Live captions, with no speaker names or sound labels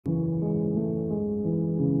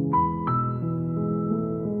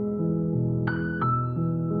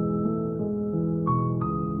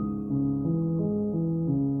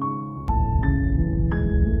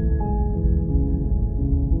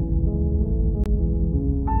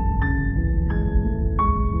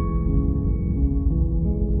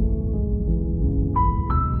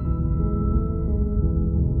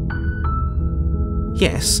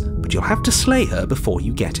Yes, but you'll have to slay her before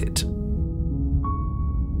you get it.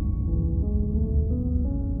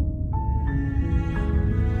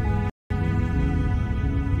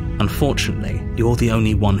 Unfortunately, you're the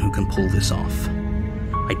only one who can pull this off.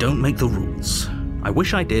 I don't make the rules. I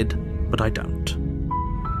wish I did, but I don't.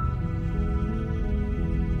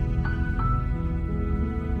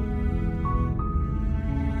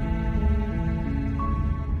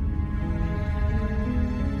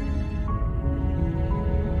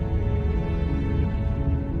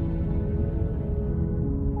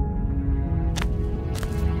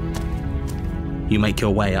 You make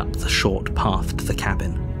your way up the short path to the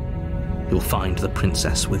cabin. You'll find the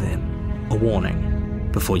princess within. A warning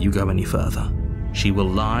before you go any further. She will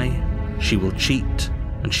lie, she will cheat,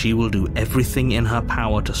 and she will do everything in her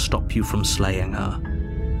power to stop you from slaying her.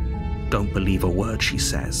 Don't believe a word she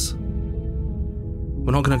says.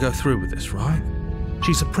 We're not going to go through with this, right?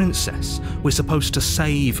 She's a princess. We're supposed to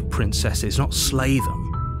save princesses, not slay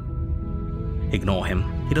them. Ignore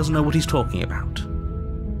him. He doesn't know what he's talking about.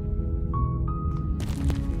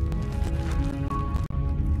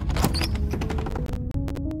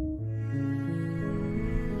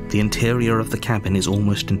 The interior of the cabin is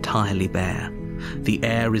almost entirely bare. The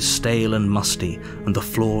air is stale and musty, and the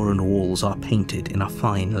floor and walls are painted in a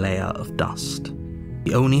fine layer of dust.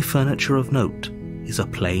 The only furniture of note is a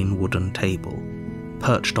plain wooden table.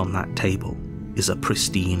 Perched on that table is a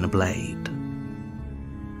pristine blade.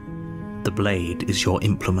 The blade is your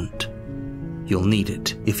implement. You'll need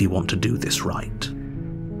it if you want to do this right.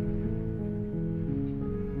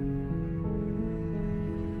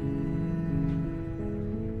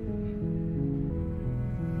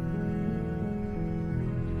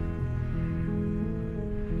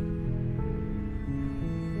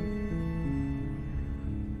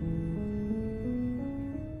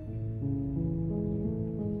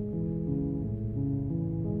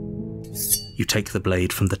 You take the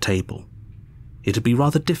blade from the table. It'd be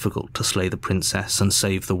rather difficult to slay the princess and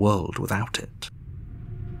save the world without it.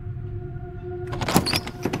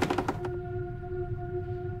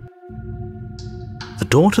 The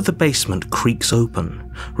door to the basement creaks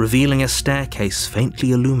open, revealing a staircase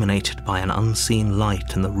faintly illuminated by an unseen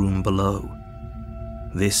light in the room below.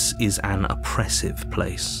 This is an oppressive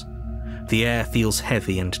place. The air feels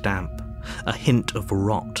heavy and damp, a hint of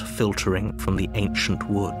rot filtering from the ancient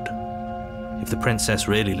wood. If the princess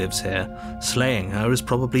really lives here, slaying her is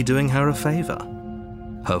probably doing her a favor.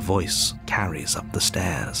 Her voice carries up the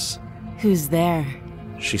stairs. Who's there?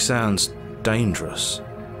 She sounds dangerous.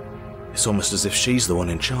 It's almost as if she's the one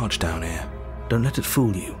in charge down here. Don't let it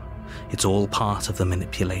fool you. It's all part of the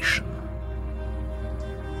manipulation.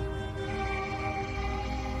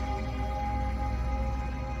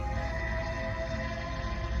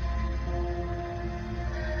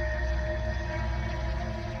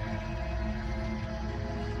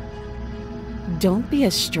 Don't be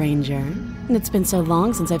a stranger. It's been so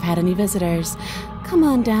long since I've had any visitors. Come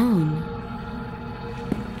on down.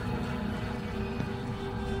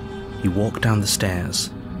 You walk down the stairs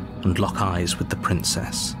and lock eyes with the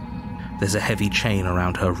princess. There's a heavy chain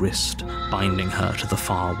around her wrist, binding her to the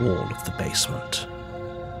far wall of the basement.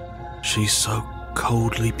 She's so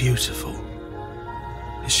coldly beautiful.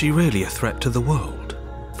 Is she really a threat to the world?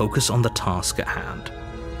 Focus on the task at hand.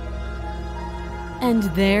 And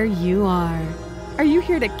there you are. Are you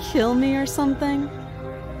here to kill me or something?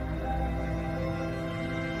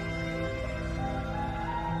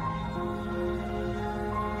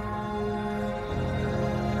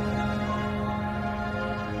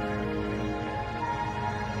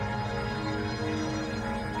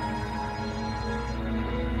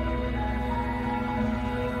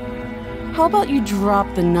 How about you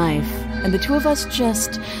drop the knife and the two of us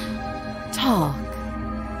just talk?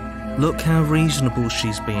 Look how reasonable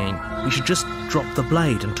she's being. We should just drop the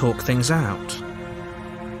blade and talk things out.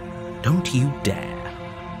 Don't you dare.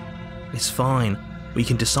 It's fine. We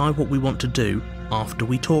can decide what we want to do after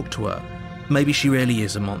we talk to her. Maybe she really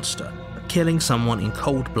is a monster, but killing someone in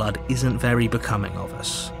cold blood isn't very becoming of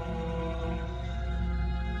us.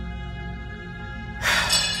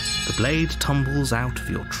 The blade tumbles out of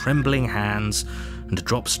your trembling hands and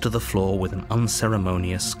drops to the floor with an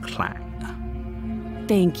unceremonious clang.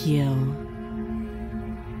 Thank you.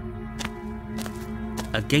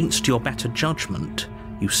 Against your better judgment,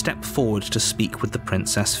 you step forward to speak with the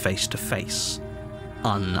princess face to face.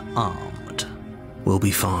 Unarmed. We'll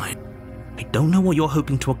be fine. I don't know what you're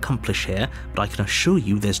hoping to accomplish here, but I can assure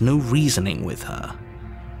you there's no reasoning with her.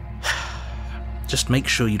 Just make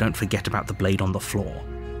sure you don't forget about the blade on the floor.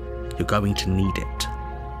 You're going to need it.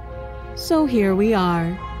 So here we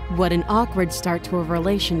are. What an awkward start to a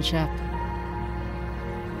relationship.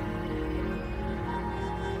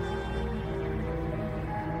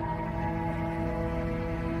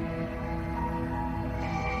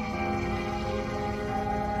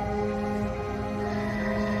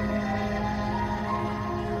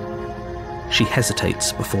 She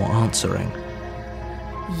hesitates before answering.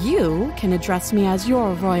 You can address me as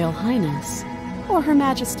Your Royal Highness, or Her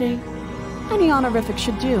Majesty. Any honorific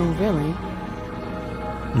should do, really.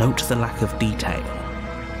 Note the lack of detail.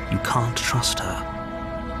 You can't trust her.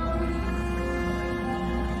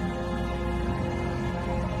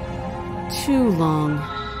 Too long.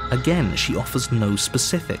 Again, she offers no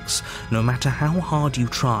specifics. No matter how hard you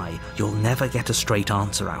try, you'll never get a straight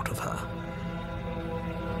answer out of her.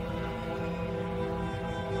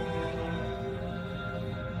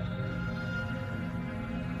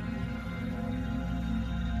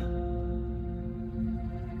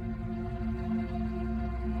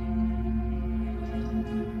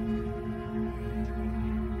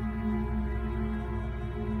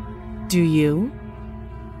 Do you?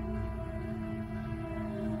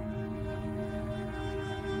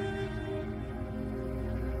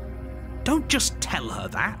 Don't just tell her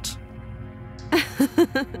that.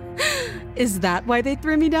 Is that why they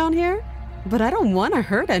threw me down here? But I don't want to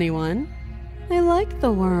hurt anyone. I like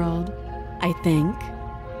the world, I think.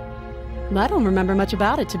 I don't remember much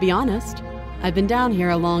about it, to be honest. I've been down here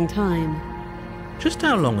a long time. Just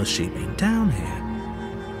how long has she been down here?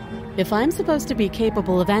 If I'm supposed to be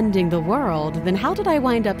capable of ending the world, then how did I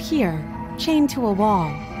wind up here, chained to a wall?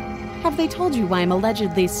 Have they told you why I'm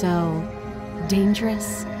allegedly so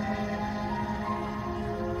dangerous?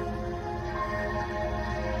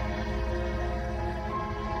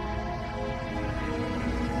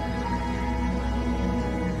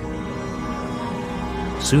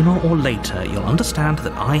 Sooner or later, you'll understand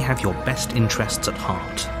that I have your best interests at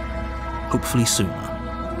heart. Hopefully sooner.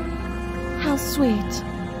 How sweet.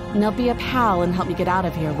 Now be a pal and help me get out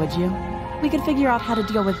of here, would you? We could figure out how to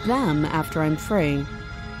deal with them after I'm free.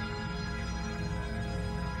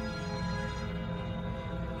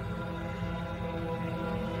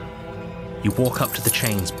 You walk up to the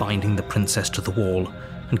chains binding the princess to the wall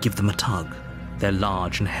and give them a tug. They're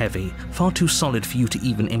large and heavy, far too solid for you to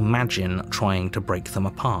even imagine trying to break them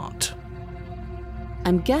apart.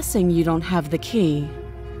 I'm guessing you don't have the key.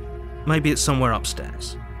 Maybe it's somewhere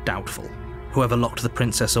upstairs. Doubtful. Whoever locked the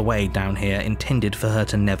princess away down here intended for her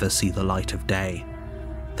to never see the light of day.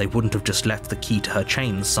 They wouldn't have just left the key to her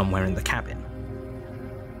chains somewhere in the cabin.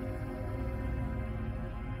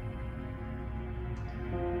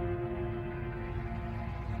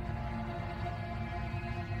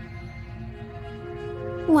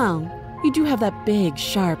 Well, you do have that big,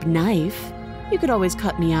 sharp knife. You could always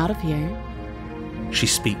cut me out of here. She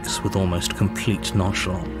speaks with almost complete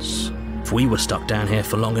nonchalance. If we were stuck down here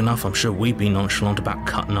for long enough, I'm sure we'd be nonchalant about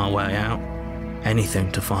cutting our way out. Anything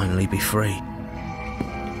to finally be free.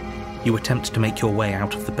 You attempt to make your way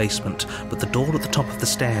out of the basement, but the door at the top of the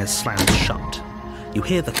stairs slams shut. You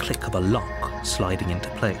hear the click of a lock sliding into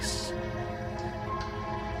place.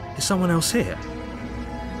 Is someone else here?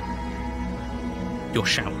 Your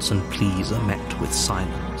shouts and pleas are met with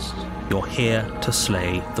silence. You're here to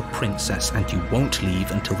slay the princess, and you won't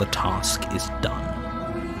leave until the task is done.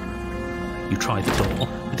 You try the door,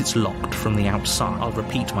 but it's locked from the outside. I'll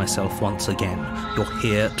repeat myself once again. You're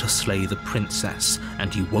here to slay the princess,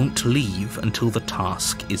 and you won't leave until the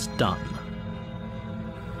task is done.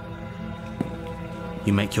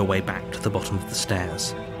 You make your way back to the bottom of the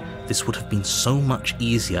stairs. This would have been so much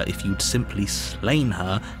easier if you'd simply slain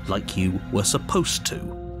her like you were supposed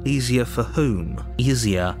to. Easier for whom?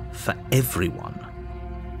 Easier for everyone.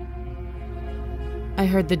 I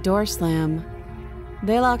heard the door slam.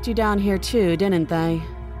 They locked you down here too, didn't they?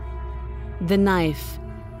 The knife.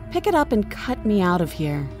 Pick it up and cut me out of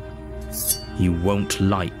here. You won't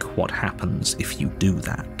like what happens if you do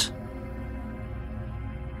that.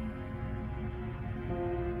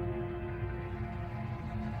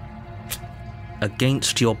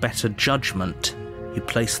 Against your better judgment, you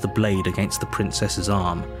place the blade against the princess's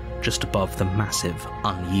arm, just above the massive,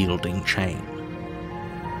 unyielding chain.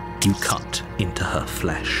 You cut into her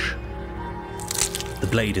flesh. The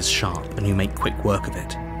blade is sharp, and you make quick work of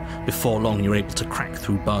it. Before long, you're able to crack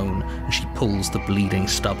through bone, and she pulls the bleeding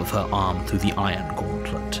stub of her arm through the iron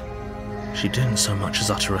gauntlet. She didn't so much as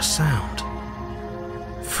utter a sound.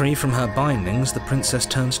 Free from her bindings, the princess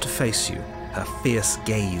turns to face you, her fierce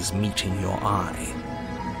gaze meeting your eye.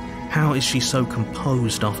 How is she so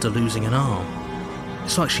composed after losing an arm?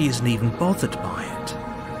 It's like she isn't even bothered by it.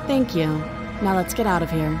 Thank you. Now let's get out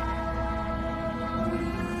of here.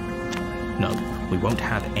 No, we won't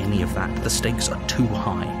have any of that. The stakes are too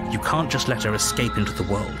high. You can't just let her escape into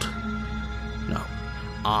the world. No,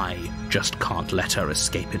 I just can't let her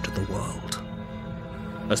escape into the world.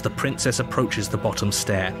 As the princess approaches the bottom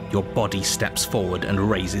stair, your body steps forward and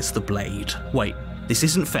raises the blade. Wait, this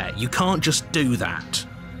isn't fair. You can't just do that.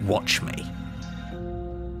 Watch me.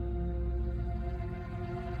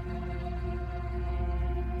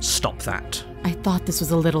 Stop that. I thought this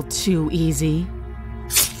was a little too easy.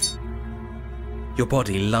 Your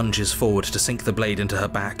body lunges forward to sink the blade into her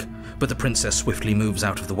back, but the princess swiftly moves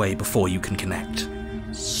out of the way before you can connect.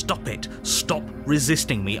 Stop it! Stop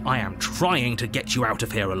resisting me! I am trying to get you out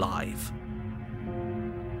of here alive!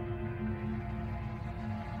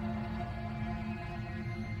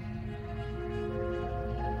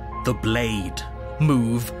 The blade.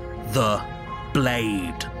 Move the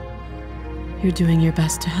blade. You're doing your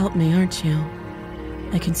best to help me, aren't you?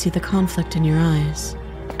 I can see the conflict in your eyes.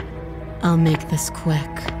 I'll make this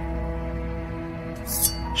quick.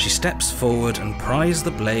 She steps forward and pries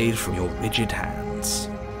the blade from your rigid hands.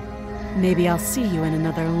 Maybe I'll see you in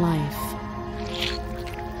another life.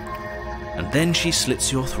 And then she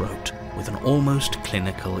slits your throat with an almost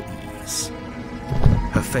clinical ease.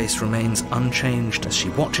 Her face remains unchanged as she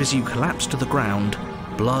watches you collapse to the ground,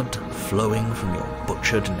 blood flowing from your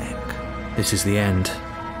butchered neck. This is the end,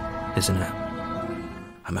 isn't it?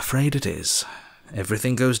 I'm afraid it is.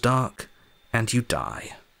 Everything goes dark, and you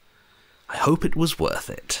die. I hope it was worth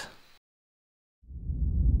it.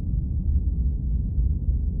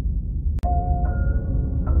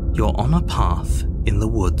 You're on a path in the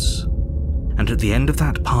woods, and at the end of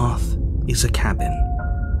that path is a cabin.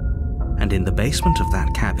 And in the basement of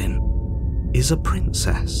that cabin is a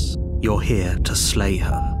princess. You're here to slay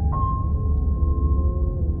her.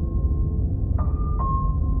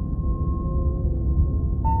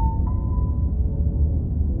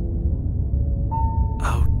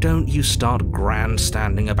 Don't you start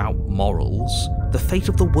grandstanding about morals. The fate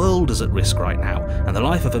of the world is at risk right now, and the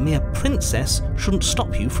life of a mere princess shouldn't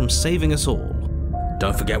stop you from saving us all.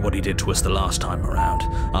 Don't forget what he did to us the last time around.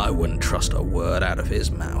 I wouldn't trust a word out of his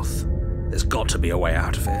mouth. There's got to be a way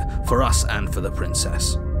out of here, for us and for the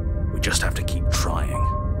princess. We just have to keep trying.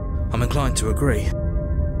 I'm inclined to agree.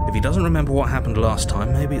 If he doesn't remember what happened last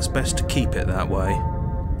time, maybe it's best to keep it that way.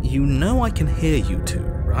 You know I can hear you two,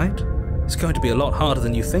 right? It's going to be a lot harder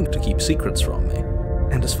than you think to keep secrets from me.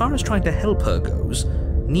 And as far as trying to help her goes,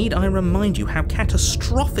 need I remind you how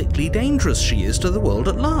catastrophically dangerous she is to the world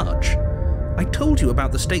at large? I told you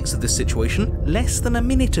about the stakes of this situation less than a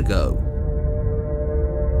minute ago.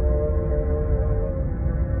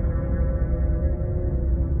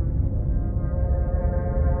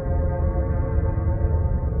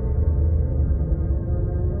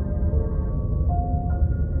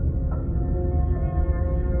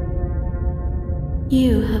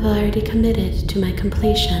 You have already committed to my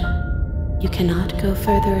completion. You cannot go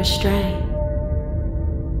further astray.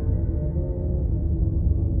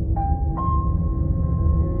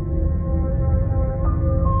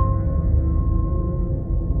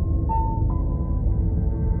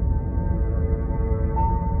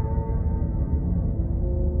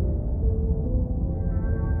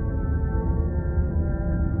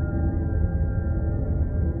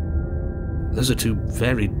 Those are two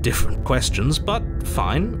very different questions, but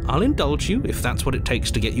fine, I'll indulge you if that's what it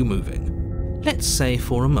takes to get you moving. Let's say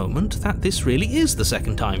for a moment that this really is the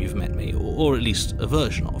second time you've met me, or at least a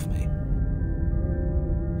version of me.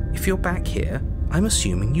 If you're back here, I'm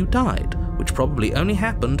assuming you died, which probably only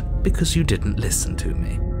happened because you didn't listen to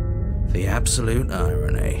me. The absolute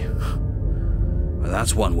irony. Well,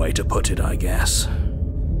 that's one way to put it, I guess.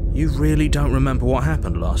 You really don't remember what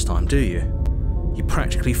happened last time, do you? You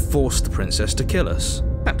practically forced the princess to kill us.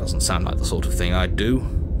 That doesn't sound like the sort of thing I'd do,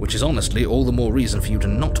 which is honestly all the more reason for you to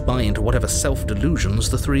not buy into whatever self-delusions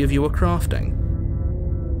the three of you are crafting.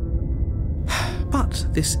 But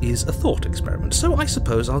this is a thought experiment, so I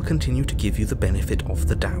suppose I'll continue to give you the benefit of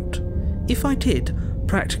the doubt. If I did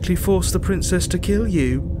practically force the princess to kill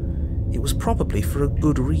you, it was probably for a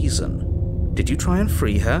good reason. Did you try and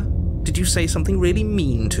free her? Did you say something really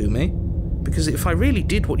mean to me? Because if I really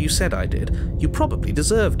did what you said I did, you probably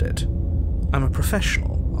deserved it. I'm a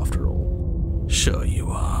professional, after all. Sure you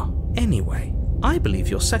are. Anyway, I believe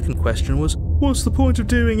your second question was, what's the point of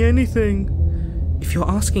doing anything? If you're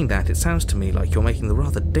asking that, it sounds to me like you're making the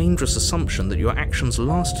rather dangerous assumption that your actions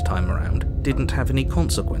last time around didn't have any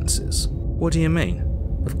consequences. What do you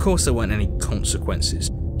mean? Of course there weren't any consequences.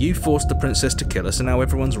 You forced the princess to kill us and now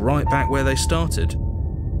everyone's right back where they started.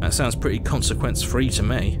 That sounds pretty consequence-free to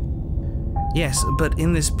me. Yes, but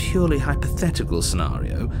in this purely hypothetical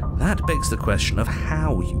scenario, that begs the question of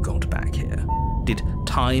how you got back here. Did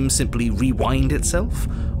time simply rewind itself,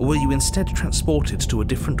 or were you instead transported to a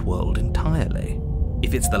different world entirely?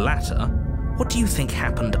 If it's the latter, what do you think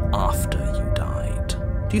happened after you died?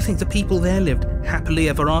 Do you think the people there lived happily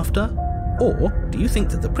ever after? Or do you think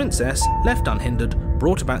that the princess, left unhindered,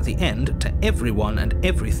 brought about the end to everyone and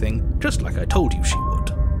everything, just like I told you she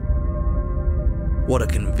would? What a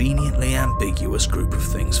conveniently ambiguous group of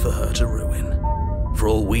things for her to ruin. For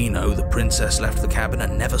all we know, the princess left the cabin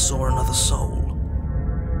and never saw another soul.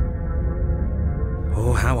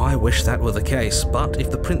 Oh, how I wish that were the case, but if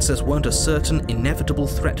the princess weren't a certain, inevitable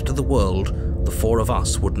threat to the world, the four of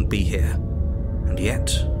us wouldn't be here. And yet,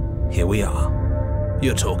 here we are.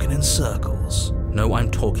 You're talking in circles. No, I'm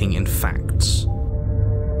talking in facts.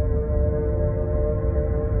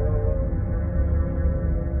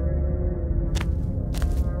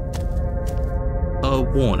 A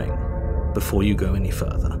warning before you go any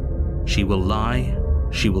further. She will lie,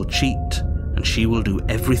 she will cheat, and she will do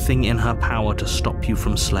everything in her power to stop you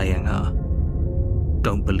from slaying her.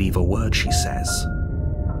 Don't believe a word she says.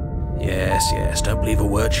 Yes, don't believe a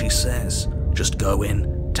word she says. Just go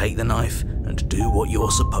in, take the knife, and do what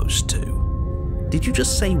you're supposed to. Did you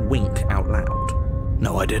just say wink out loud?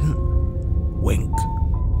 No, I didn't. Wink.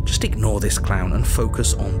 Just ignore this clown and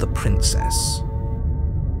focus on the princess.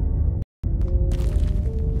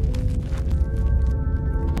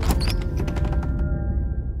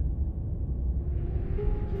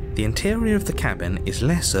 The interior of the cabin is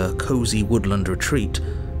less a cozy woodland retreat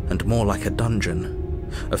and more like a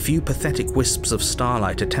dungeon. A few pathetic wisps of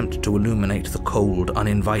starlight attempt to illuminate the cold,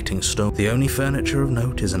 uninviting stone. The only furniture of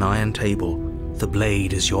note is an iron table. The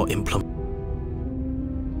blade is your implement.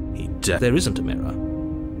 There isn't a mirror.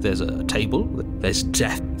 There's a table. There's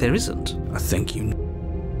death. There isn't. I think you...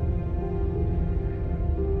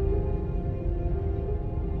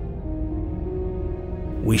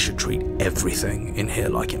 We should treat everything in here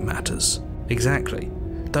like it matters. Exactly.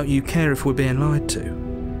 Don't you care if we're being lied to?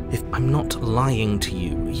 If I'm not lying to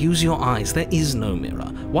you, use your eyes. There is no mirror.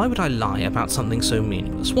 Why would I lie about something so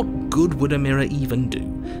meaningless? What good would a mirror even do?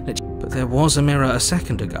 But there was a mirror a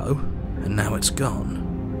second ago, and now it's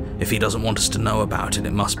gone. If he doesn't want us to know about it,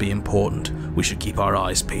 it must be important. We should keep our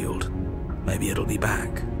eyes peeled. Maybe it'll be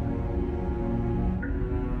back.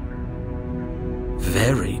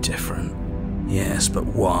 Very different. Yes, but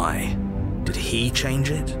why? Did he change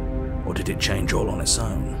it? Or did it change all on its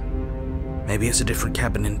own? Maybe it's a different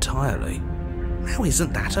cabin entirely. Now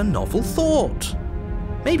isn't that a novel thought?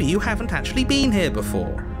 Maybe you haven't actually been here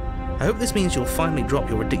before. I hope this means you'll finally drop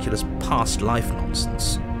your ridiculous past life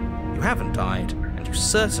nonsense. You haven't died, and you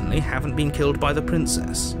certainly haven't been killed by the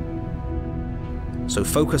princess. So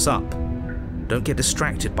focus up. Don't get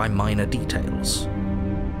distracted by minor details.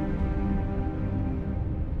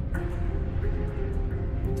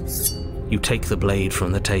 You take the blade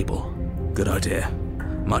from the table. Good idea.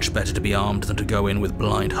 Much better to be armed than to go in with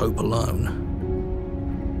blind hope alone.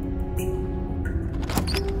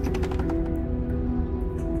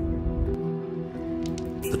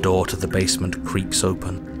 The door to the basement creaks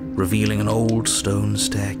open, revealing an old stone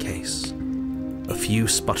staircase. A few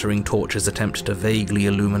sputtering torches attempt to vaguely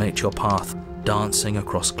illuminate your path, dancing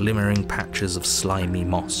across glimmering patches of slimy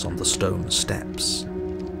moss on the stone steps.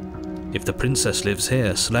 If the princess lives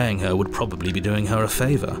here, slaying her would probably be doing her a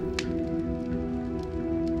favor.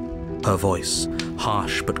 Her voice,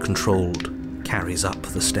 harsh but controlled, carries up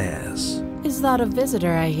the stairs. Is that a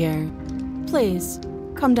visitor I hear? Please,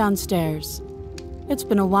 come downstairs. It's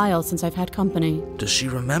been a while since I've had company. Does she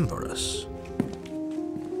remember us?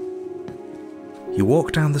 You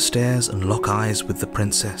walk down the stairs and lock eyes with the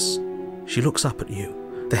princess. She looks up at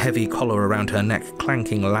you, the heavy collar around her neck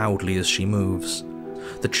clanking loudly as she moves.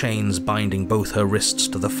 The chains binding both her wrists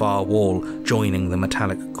to the far wall, joining the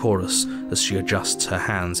metallic chorus as she adjusts her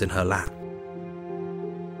hands in her lap.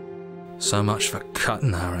 So much for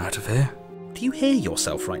cutting her out of here. Do you hear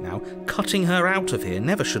yourself right now? Cutting her out of here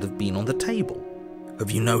never should have been on the table.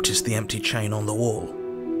 Have you noticed the empty chain on the wall?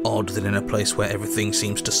 Odd that in a place where everything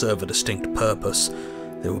seems to serve a distinct purpose,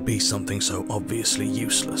 there would be something so obviously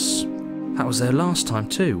useless. That was there last time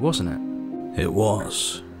too, wasn't it? It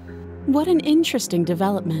was. What an interesting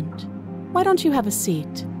development. Why don't you have a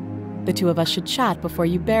seat? The two of us should chat before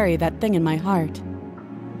you bury that thing in my heart.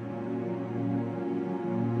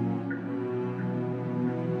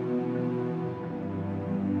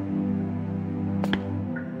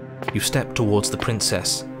 You step towards the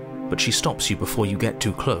princess, but she stops you before you get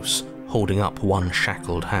too close, holding up one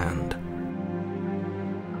shackled hand.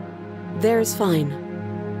 There's fine.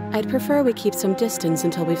 I'd prefer we keep some distance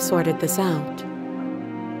until we've sorted this out.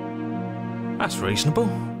 That's reasonable.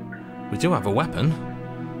 We do have a weapon.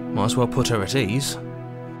 Might as well put her at ease.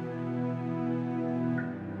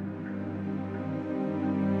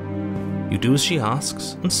 You do as she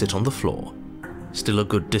asks and sit on the floor, still a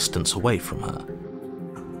good distance away from her.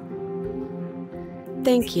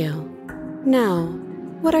 Thank you. Now,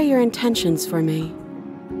 what are your intentions for me?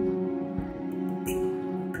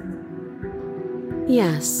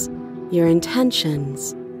 Yes, Your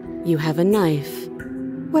intentions. You have a knife.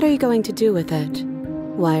 What are you going to do with it?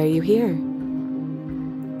 Why are you here?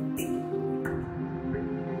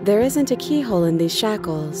 There isn't a keyhole in these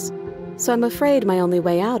shackles, so I'm afraid my only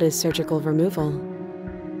way out is surgical removal.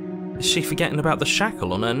 Is she forgetting about the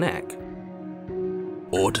shackle on her neck?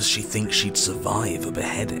 Or does she think she'd survive a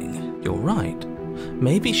beheading? You're right.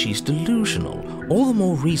 Maybe she's delusional. All the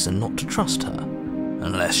more reason not to trust her.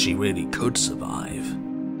 Unless she really could survive.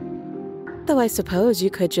 Though I suppose you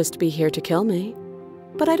could just be here to kill me.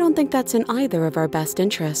 But I don't think that's in either of our best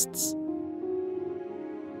interests.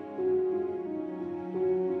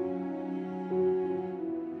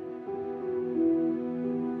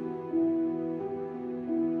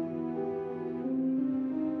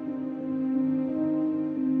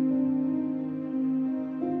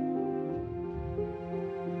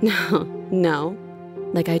 No.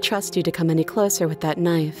 Like I trust you to come any closer with that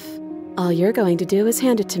knife. All you're going to do is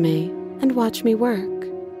hand it to me and watch me work.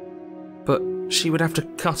 But she would have to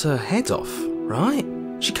cut her head off, right?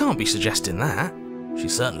 She can't be suggesting that. She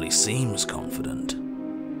certainly seems confident.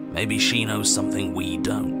 Maybe she knows something we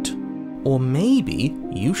don't. Or maybe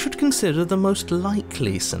you should consider the most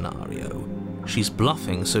likely scenario. She's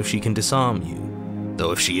bluffing so she can disarm you.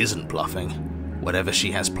 Though if she isn't bluffing, whatever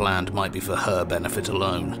she has planned might be for her benefit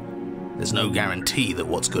alone. There's no guarantee that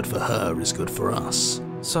what's good for her is good for us.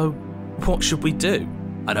 So, what should we do?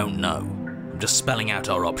 I don't know. I'm just spelling out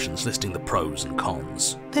our options, listing the pros and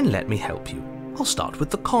cons. Then let me help you. I'll start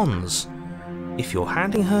with the cons. If you're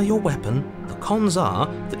handing her your weapon, the cons are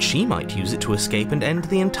that she might use it to escape and end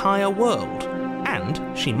the entire world.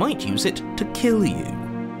 And she might use it to kill you.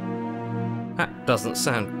 That doesn't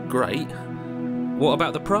sound great. What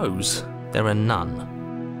about the pros? There are none.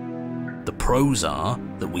 The pros are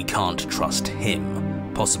that we can't trust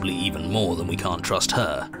him, possibly even more than we can't trust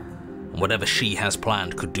her. And whatever she has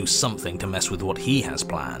planned could do something to mess with what he has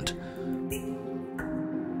planned.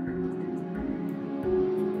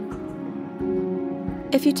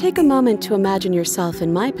 If you take a moment to imagine yourself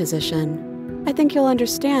in my position, I think you'll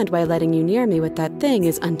understand why letting you near me with that thing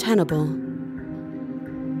is untenable.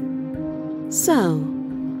 So,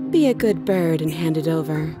 be a good bird and hand it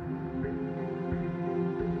over.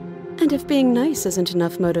 And if being nice isn't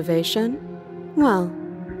enough motivation, well,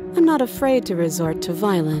 I'm not afraid to resort to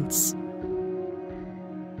violence.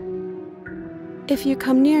 If you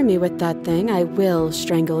come near me with that thing, I will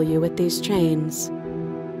strangle you with these chains.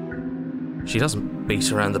 She doesn't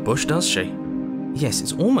beat around the bush, does she? Yes,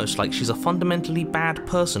 it's almost like she's a fundamentally bad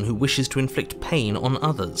person who wishes to inflict pain on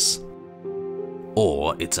others.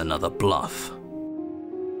 Or it's another bluff.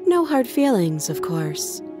 No hard feelings, of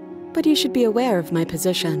course. But you should be aware of my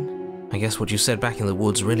position. I guess what you said back in the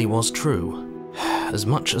woods really was true. As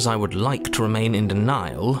much as I would like to remain in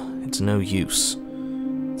denial, it's no use.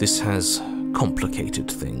 This has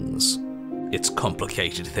complicated things. It's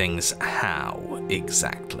complicated things how,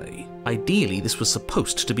 exactly? Ideally, this was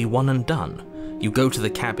supposed to be one and done. You go to the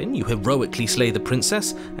cabin, you heroically slay the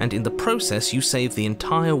princess, and in the process you save the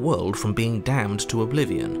entire world from being damned to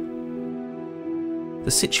oblivion.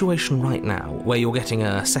 The situation right now, where you're getting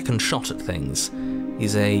a second shot at things,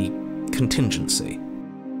 is a contingency.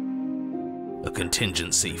 A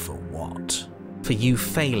contingency for what? For you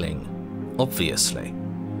failing, obviously.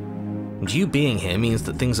 And you being here means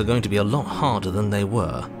that things are going to be a lot harder than they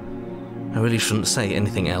were. I really shouldn't say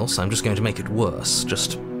anything else, I'm just going to make it worse.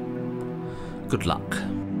 Just good luck.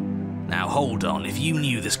 Now hold on, if you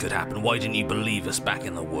knew this could happen, why didn't you believe us back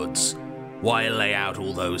in the woods? Why lay out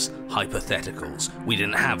all those hypotheticals? We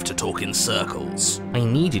didn't have to talk in circles. I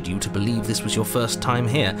needed you to believe this was your first time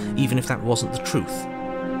here, even if that wasn't the truth.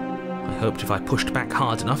 I hoped if I pushed back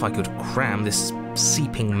hard enough I could cram this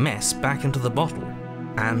seeping mess back into the bottle.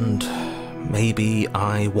 And maybe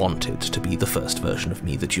I wanted to be the first version of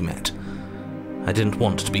me that you met. I didn't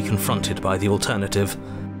want to be confronted by the alternative.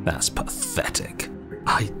 That's pathetic.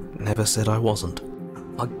 I never said I wasn't.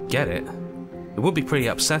 I get it. It would be pretty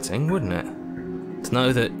upsetting, wouldn't it? To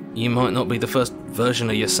know that you might not be the first version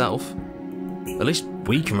of yourself. At least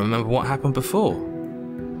we can remember what happened before.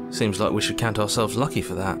 Seems like we should count ourselves lucky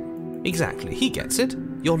for that. Exactly, he gets it.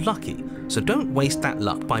 You're lucky, so don't waste that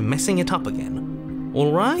luck by messing it up again.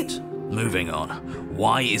 Alright? Moving on.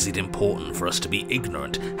 Why is it important for us to be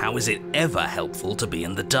ignorant? How is it ever helpful to be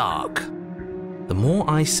in the dark? The more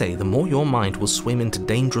I say, the more your mind will swim into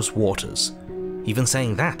dangerous waters. Even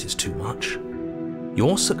saying that is too much.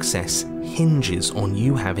 Your success hinges on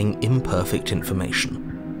you having imperfect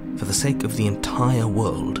information. For the sake of the entire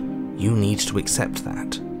world, you need to accept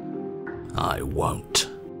that. I won't.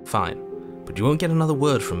 Fine, but you won't get another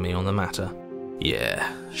word from me on the matter.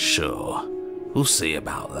 Yeah, sure. We'll see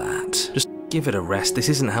about that. Just give it a rest, this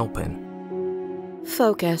isn't helping.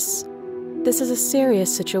 Focus. This is a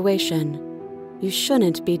serious situation. You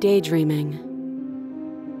shouldn't be daydreaming.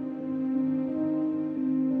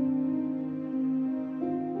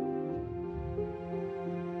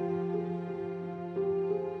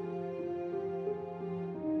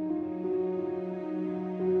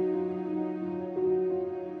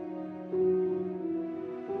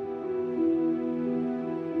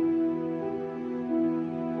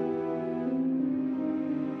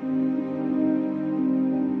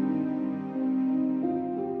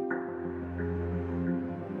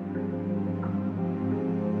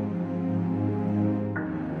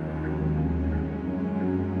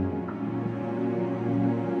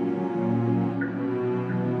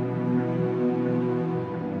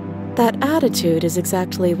 That attitude is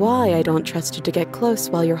exactly why I don't trust you to get close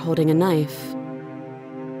while you're holding a knife.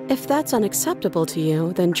 If that's unacceptable to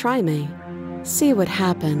you, then try me. See what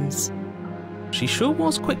happens. She sure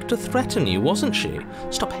was quick to threaten you, wasn't she?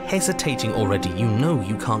 Stop hesitating already, you know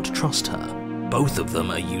you can't trust her. Both of them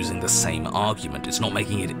are using the same argument. It's not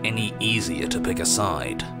making it any easier to pick a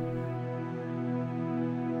side.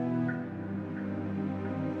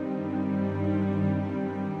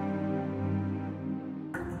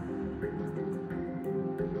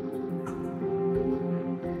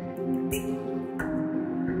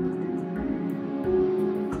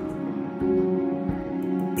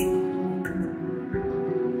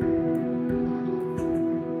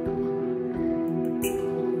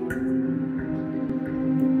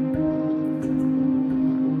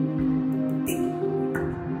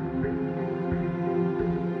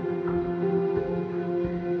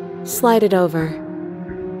 Slide it over.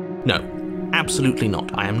 No, absolutely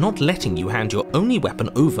not. I am not letting you hand your only weapon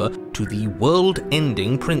over to the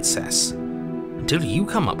world-ending princess. Until you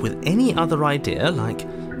come up with any other idea, like,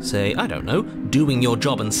 say, I don't know, doing your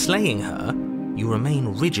job and slaying her, you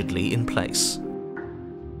remain rigidly in place.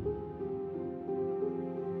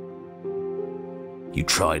 You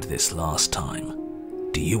tried this last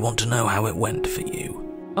time. Do you want to know how it went for you?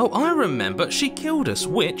 Oh, I remember. She killed us,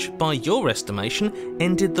 which, by your estimation,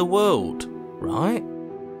 ended the world, right?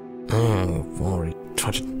 Oh, Rory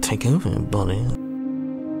tried to take over your body.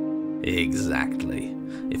 Exactly.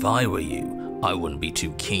 If I were you, I wouldn't be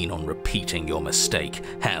too keen on repeating your mistake.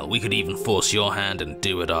 Hell, we could even force your hand and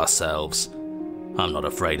do it ourselves. I'm not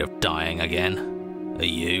afraid of dying again. Are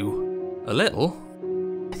you? A little.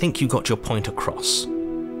 I think you got your point across.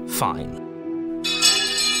 Fine.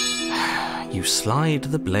 You slide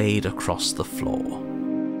the blade across the floor.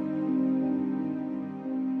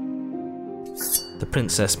 The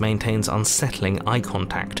princess maintains unsettling eye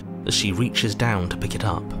contact as she reaches down to pick it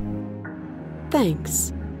up.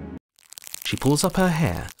 Thanks. She pulls up her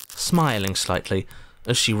hair, smiling slightly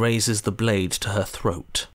as she raises the blade to her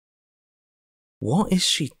throat. What is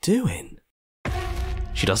she doing?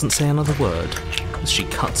 She doesn't say another word as she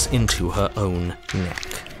cuts into her own neck.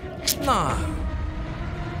 No!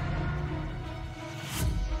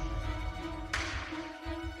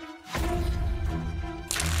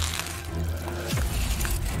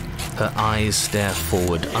 Her eyes stare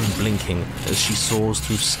forward, unblinking, as she saws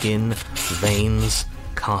through skin, veins,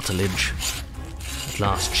 cartilage. At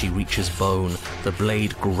last she reaches bone, the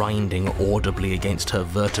blade grinding audibly against her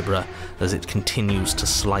vertebra as it continues to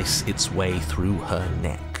slice its way through her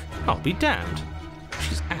neck. I'll be damned.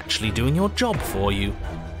 She's actually doing your job for you.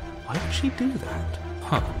 Why would she do that?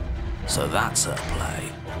 Huh. So that's her play.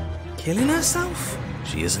 Killing herself?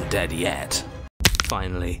 She isn't dead yet.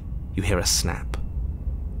 Finally, you hear a snap.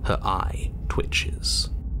 Her eye twitches.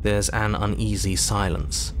 There's an uneasy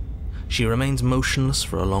silence. She remains motionless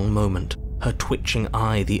for a long moment, her twitching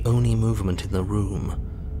eye the only movement in the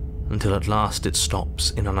room, until at last it stops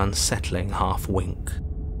in an unsettling half-wink.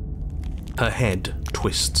 Her head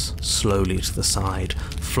twists slowly to the side,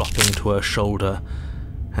 flopping to her shoulder,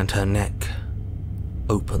 and her neck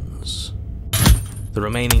opens. The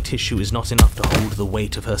remaining tissue is not enough to hold the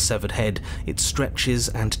weight of her severed head. It stretches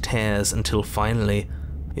and tears until finally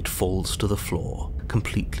it falls to the floor,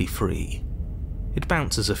 completely free. It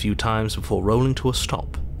bounces a few times before rolling to a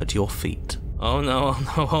stop at your feet. Oh no,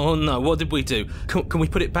 oh no, oh no, what did we do? Can we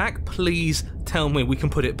put it back? Please tell me we can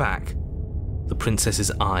put it back. The princess's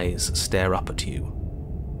eyes stare up at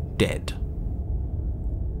you. Dead.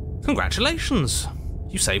 Congratulations!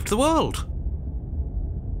 You saved the world.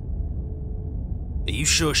 Are you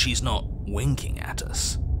sure she's not winking at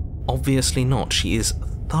us? Obviously not. She is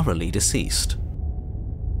thoroughly deceased.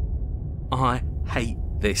 I hate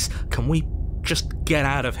this. Can we just get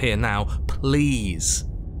out of here now, please?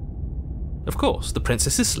 Of course, the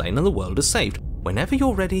princess is slain and the world is saved. Whenever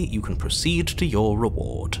you're ready, you can proceed to your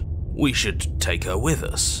reward. We should take her with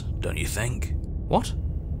us, don't you think? What?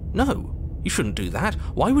 No, you shouldn't do that.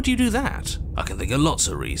 Why would you do that? I can think of lots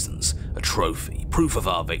of reasons. A trophy, proof of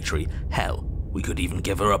our victory. Hell, we could even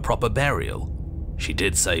give her a proper burial. She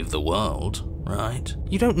did save the world, right?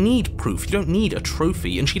 You don't need proof, you don't need a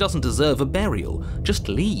trophy, and she doesn't deserve a burial. Just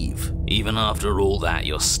leave. Even after all that,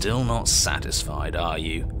 you're still not satisfied, are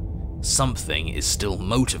you? Something is still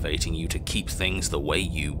motivating you to keep things the way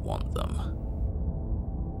you want them.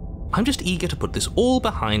 I'm just eager to put this all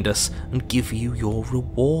behind us and give you your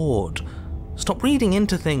reward. Stop reading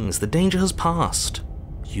into things, the danger has passed.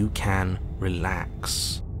 You can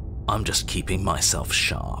relax. I'm just keeping myself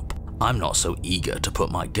sharp. I'm not so eager to put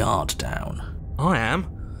my guard down. I am.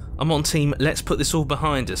 I'm on team, let's put this all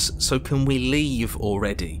behind us, so can we leave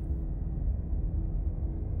already?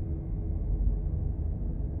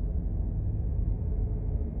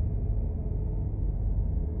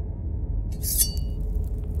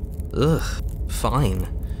 Ugh, fine.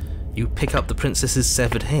 You pick up the princess's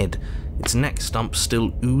severed head, its neck stump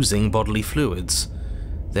still oozing bodily fluids.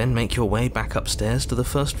 Then make your way back upstairs to the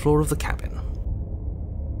first floor of the cabin.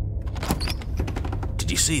 Did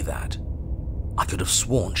you see that? I could have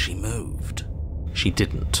sworn she moved. She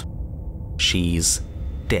didn't. She's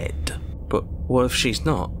dead. But what if she's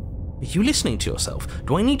not? Are you listening to yourself?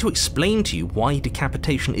 Do I need to explain to you why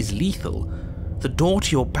decapitation is lethal? The door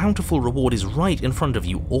to your bountiful reward is right in front of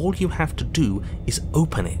you. All you have to do is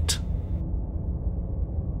open it.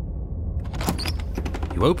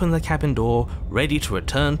 You open the cabin door, ready to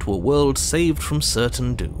return to a world saved from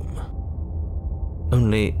certain doom.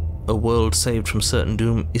 Only, a world saved from certain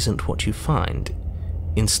doom isn't what you find.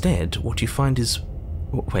 Instead, what you find is...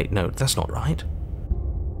 Wait, no, that's not right.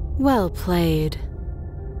 Well played.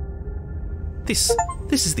 This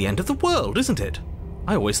is the end of the world, isn't it?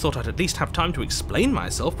 I always thought I'd at least have time to explain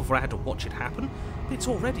myself before I had to watch it happen. It's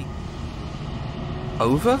already...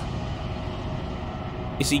 over?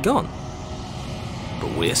 Is he gone?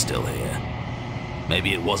 But we're still here.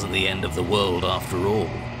 Maybe it wasn't the end of the world after all.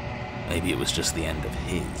 Maybe it was just the end of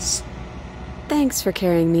his. Thanks for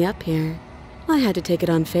carrying me up here. I had to take it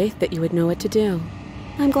on faith that you would know what to do.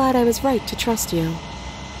 I'm glad I was right to trust you.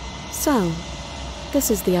 So, this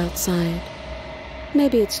is the outside.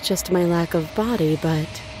 Maybe it's just my lack of body,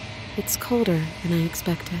 but it's colder than I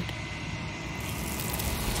expected.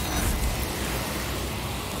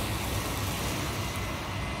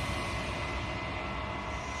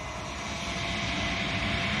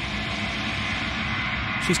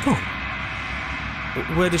 She's gone.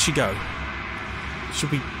 Where did she go?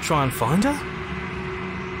 Should we try and find her?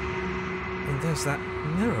 And there's that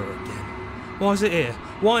mirror again. Why is it here?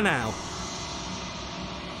 Why now?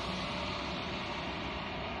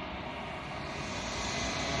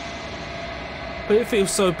 But it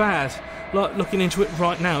feels so bad. Like looking into it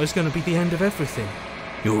right now is going to be the end of everything.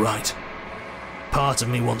 You're right. Part of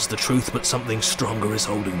me wants the truth, but something stronger is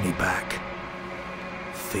holding me back.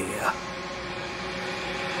 Fear.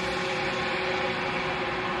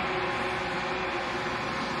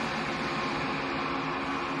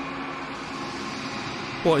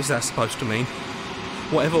 What is that supposed to mean?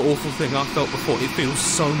 Whatever awful thing I felt before, it feels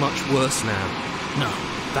so much worse now. No,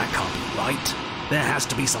 that can't be right. There has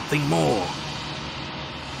to be something more.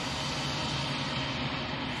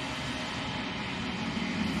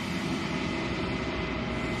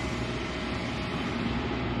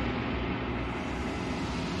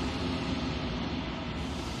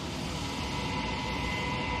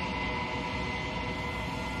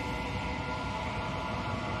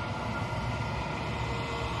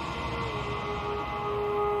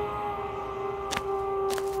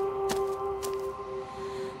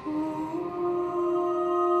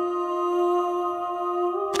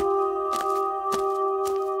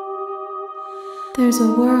 There's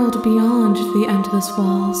a world beyond the endless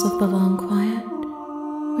walls of the long quiet.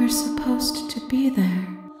 We're supposed to be there.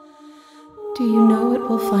 Do you know what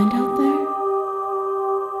we'll find out there?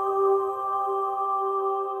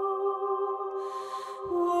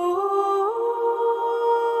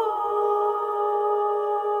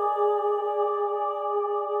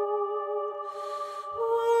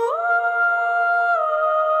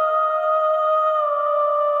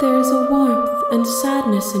 There is a warmth and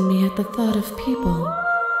sadness in me at the thought of people.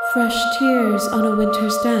 Fresh tears on a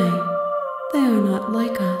winter's day. They are not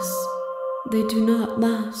like us. They do not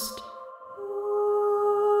last.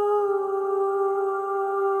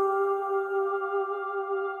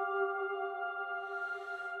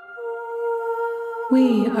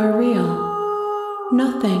 We are real.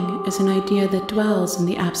 Nothing is an idea that dwells in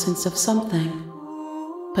the absence of something.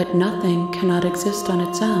 But nothing cannot exist on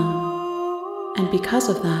its own. And because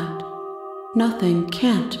of that, nothing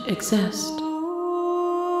can't exist.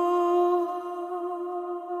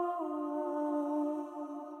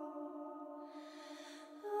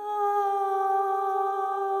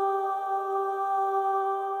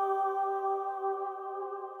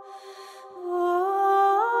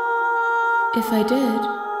 If I did,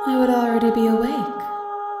 I would already be awake.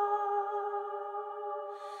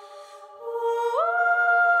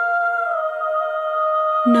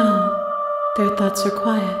 No, their thoughts are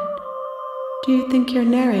quiet. Do you think your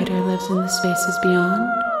narrator lives in the spaces beyond?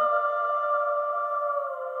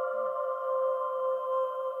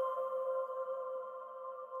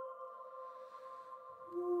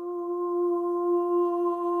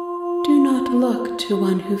 Do not look to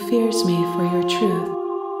one who fears me for your truth.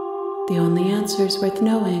 The only answers worth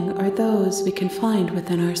knowing are those we can find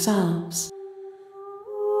within ourselves.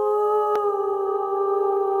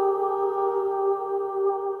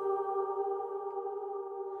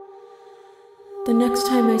 The next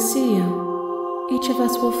time I see you, each of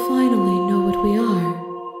us will finally know what we are.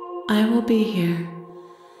 I will be here,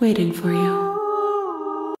 waiting for you.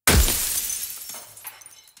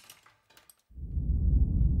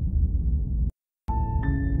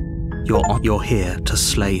 You're here to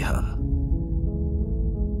slay her.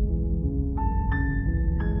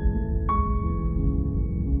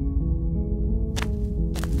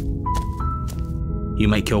 You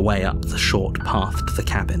make your way up the short path to the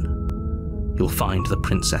cabin. You'll find the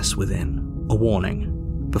princess within. A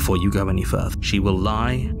warning before you go any further. She will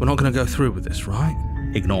lie. We're not going to go through with this,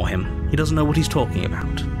 right? Ignore him. He doesn't know what he's talking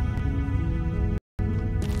about.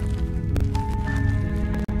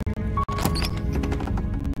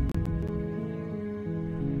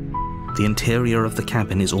 The interior of the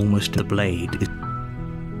cabin is almost the blade.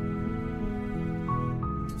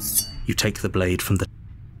 You take the blade from the...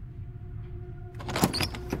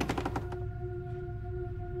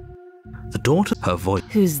 The daughter, her voice.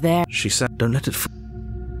 Who's there? She said, don't let it...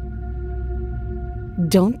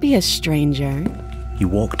 Don't be a stranger. You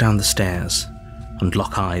walk down the stairs and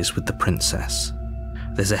lock eyes with the princess.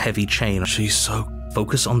 There's a heavy chain. She's so...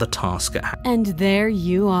 Focus on the task at hand. And there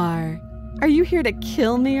you are. Are you here to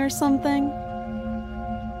kill me or something?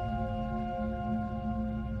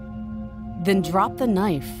 Then drop the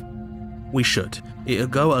knife. We should. It'll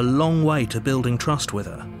go a long way to building trust with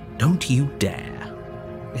her. Don't you dare.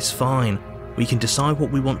 It's fine. We can decide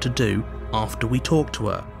what we want to do after we talk to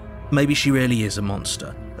her. Maybe she really is a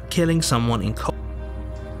monster, but killing someone in cold...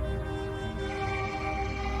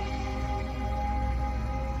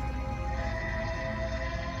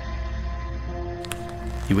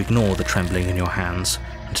 You ignore the trembling in your hands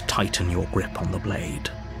and tighten your grip on the blade.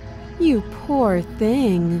 You poor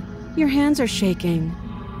thing. Your hands are shaking.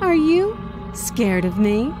 Are you scared of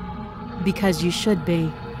me? Because you should be.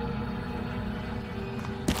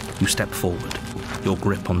 You step forward, your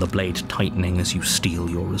grip on the blade tightening as you steel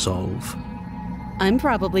your resolve. I'm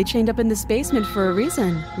probably chained up in this basement for a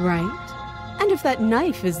reason, right? And if that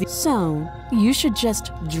knife is the... So, you should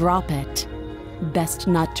just drop it. Best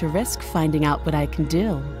not to risk finding out what I can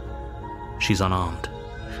do. She's unarmed.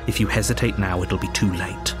 If you hesitate now, it'll be too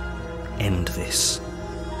late. End this.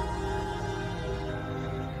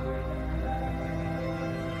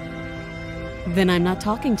 Then I'm not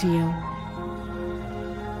talking to you.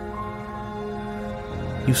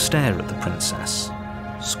 You stare at the princess,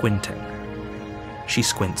 squinting. She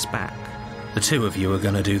squints back. The two of you are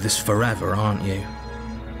going to do this forever, aren't you?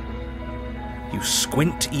 You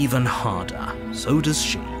squint even harder. So does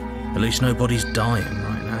she. At least nobody's dying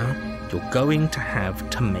right now. You're going to have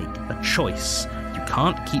to make a choice. You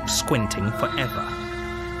can't keep squinting forever.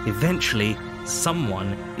 Eventually,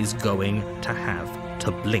 someone is going to have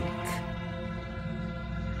to blink.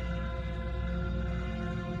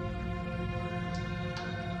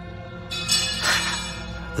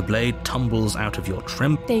 The blade tumbles out of your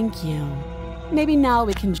trim. Thank you. Maybe now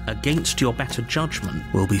we can... Against your better judgment,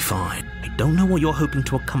 we'll be fine. I don't know what you're hoping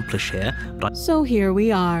to accomplish here, but... So here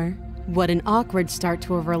we are. What an awkward start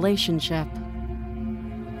to a relationship.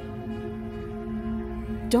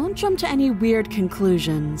 Don't jump to any weird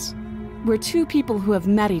conclusions. We're two people who have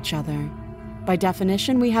met each other. By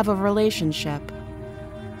definition, we have a relationship.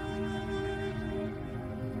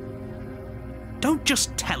 Don't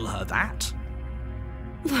just tell her that.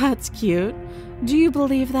 That's cute. Do you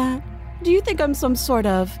believe that? Do you think I'm some sort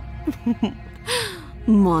of...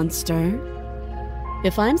 monster?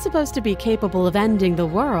 If I'm supposed to be capable of ending the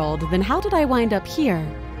world, then how did I wind up here,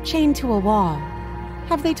 chained to a wall?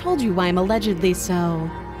 Have they told you why I'm allegedly so...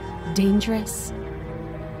 dangerous?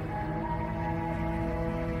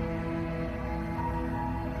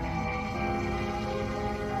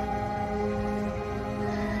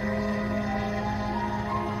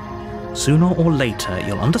 Sooner or later,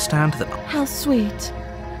 you'll understand that... How sweet.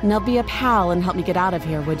 Now be a pal and help me get out of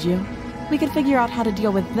here, would you? We could figure out how to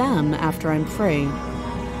deal with them after I'm free.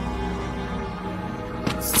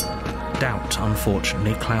 Doubt,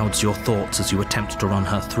 unfortunately, clouds your thoughts as you attempt to run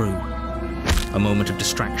her through. A moment of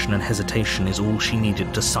distraction and hesitation is all she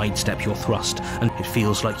needed to sidestep your thrust, and it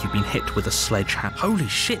feels like you've been hit with a sledgehammer. Holy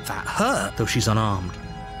shit, that hurt! Though she's unarmed.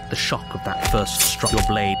 The shock of that first struck your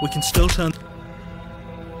blade. We can still turn...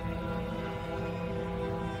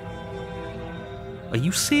 Are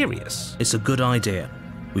you serious? It's a good idea.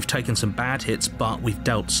 We've taken some bad hits, but we've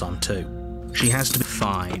dealt some too. She has to be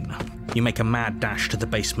fine. You make a mad dash to the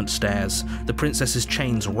basement stairs, the princess's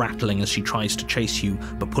chains rattling as she tries to chase you,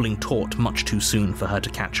 but pulling taut much too soon for her to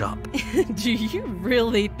catch up. Do you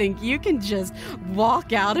really think you can just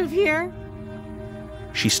walk out of here?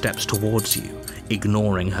 She steps towards you,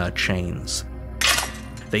 ignoring her chains.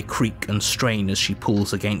 They creak and strain as she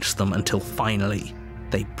pulls against them until finally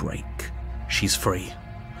they break. She's free.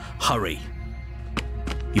 Hurry.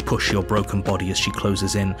 You push your broken body as she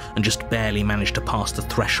closes in and just barely manage to pass the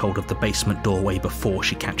threshold of the basement doorway before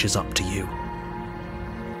she catches up to you.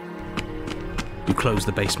 You close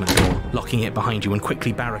the basement door, locking it behind you and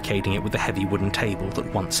quickly barricading it with the heavy wooden table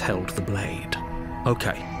that once held the blade.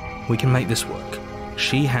 Okay, we can make this work.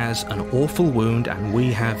 She has an awful wound and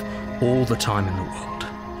we have all the time in the world.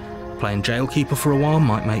 Playing jailkeeper for a while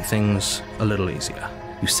might make things a little easier.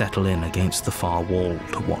 You settle in against the far wall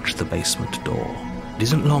to watch the basement door. It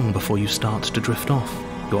isn't long before you start to drift off,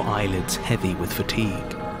 your eyelids heavy with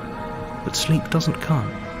fatigue. But sleep doesn't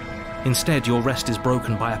come. Instead, your rest is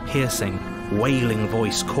broken by a piercing, wailing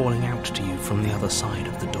voice calling out to you from the other side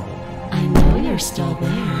of the door. I know you're still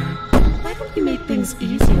there. Why don't you make things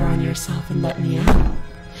easier on yourself and let me out?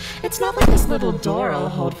 It's not like this little door will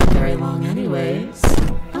hold for very long anyways.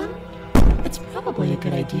 It's probably a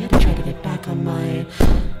good idea to try to get back on my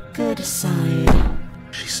good side.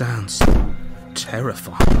 She sounds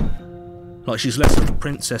terrifying. Like she's less of the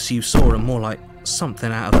princess you saw and more like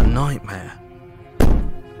something out of a nightmare.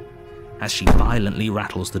 As she violently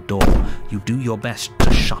rattles the door, you do your best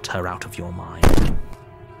to shut her out of your mind.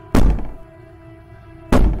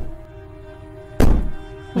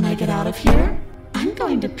 When I get out of here, I'm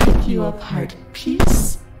going to pick you apart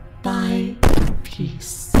piece by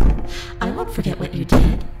piece. I won't forget what you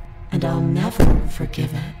did, and I'll never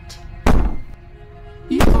forgive it.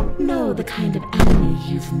 You don't know the kind of enemy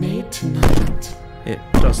you've made tonight. It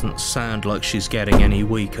doesn't sound like she's getting any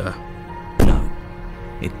weaker. No,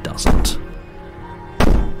 it doesn't.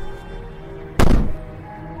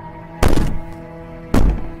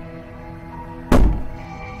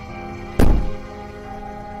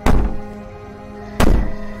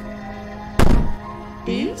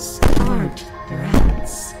 These aren't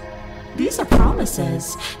threats. These are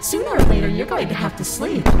promises. Sooner or later, you're going to have to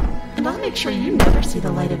sleep, and I'll make sure you never see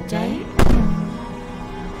the light of day.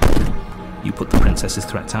 You put the princess's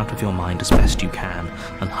threats out of your mind as best you can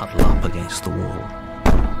and huddle up against the wall.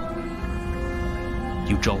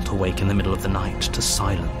 You jolt awake in the middle of the night to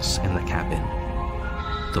silence in the cabin.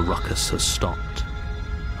 The ruckus has stopped,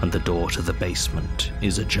 and the door to the basement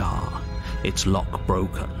is ajar, its lock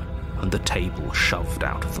broken, and the table shoved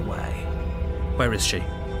out of the way. Where is she?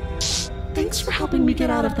 Thanks for helping me get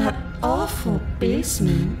out of that awful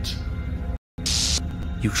basement.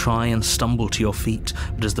 You try and stumble to your feet,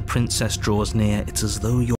 but as the princess draws near, it's as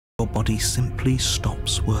though your body simply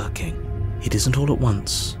stops working. It isn't all at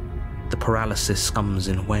once. The paralysis comes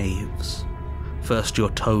in waves. First your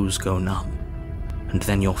toes go numb, and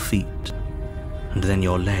then your feet, and then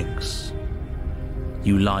your legs.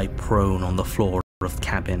 You lie prone on the floor of the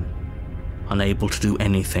cabin, unable to do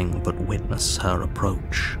anything but witness her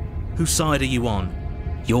approach. Whose side are you on?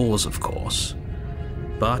 Yours, of course.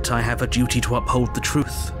 But I have a duty to uphold the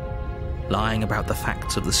truth. Lying about the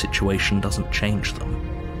facts of the situation doesn't change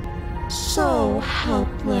them. So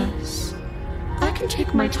helpless. I can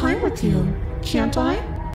take my time with you, can't I?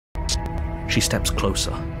 She steps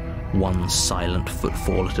closer, one silent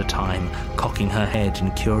footfall at a time, cocking her head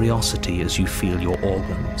in curiosity as you feel your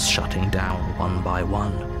organs shutting down one by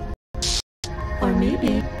one. Or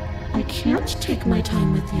maybe I can't take my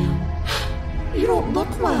time with you. You don't look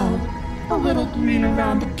well. A little green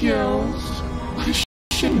around the gills. I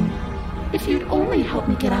shouldn't. If you'd only help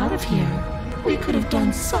me get out of here, we could have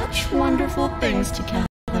done such wonderful things together.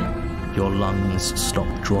 Your lungs stop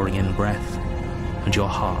drawing in breath, and your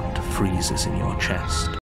heart freezes in your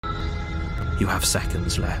chest. You have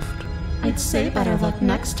seconds left. I'd say better luck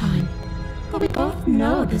next time, but we both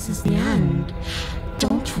know this is the end,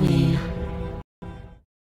 don't we?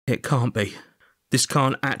 It can't be. This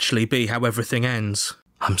can't actually be how everything ends.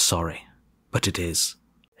 I'm sorry. But it is.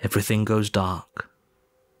 Everything goes dark,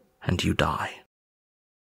 and you die.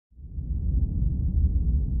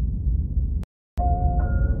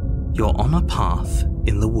 You're on a path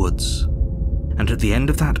in the woods, and at the end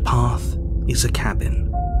of that path is a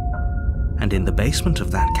cabin. And in the basement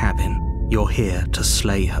of that cabin, you're here to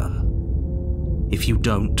slay her. If you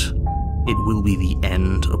don't, it will be the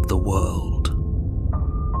end of the world.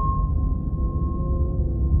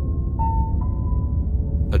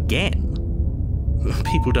 Again?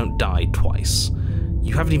 People don't die twice.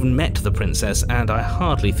 You haven't even met the princess, and I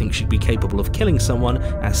hardly think she'd be capable of killing someone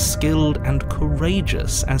as skilled and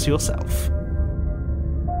courageous as yourself.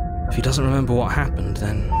 If he doesn't remember what happened,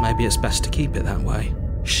 then maybe it's best to keep it that way.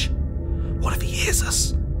 Shh. What if he hears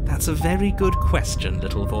us? That's a very good question,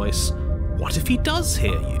 little voice. What if he does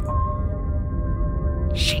hear you?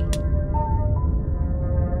 Shit.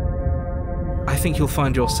 I think you'll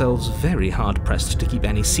find yourselves very hard-pressed to keep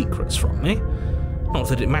any secrets from me. Not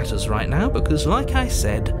that it matters right now, because like I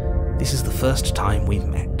said, this is the first time we've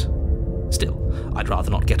met. Still, I'd rather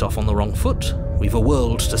not get off on the wrong foot. We've a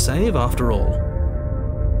world to save, after all.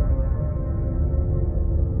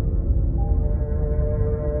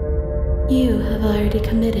 You have already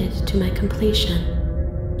committed to my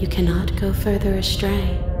completion. You cannot go further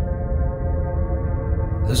astray.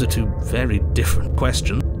 Those are two very different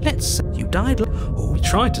questions. Let's say you died or we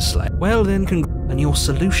tried to slay. Well then, and your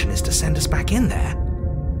solution is to send us back in there.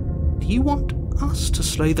 Do you want us to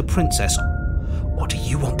slay the princess, or do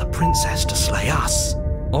you want the princess to slay us?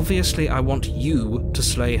 Obviously, I want you to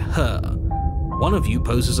slay her. One of you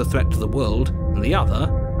poses a threat to the world, and the other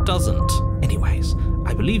doesn't. Anyways,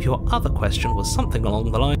 I believe your other question was something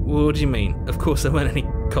along the line. What do you mean? Of course there weren't any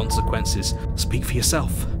consequences. Speak for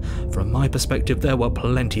yourself. From my perspective, there were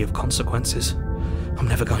plenty of consequences. I'm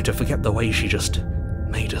never going to forget the way she just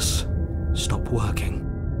made us stop working.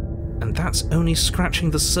 And that's only scratching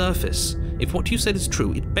the surface. If what you said is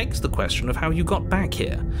true, it begs the question of how you got back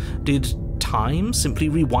here. Did time simply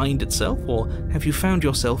rewind itself, or have you found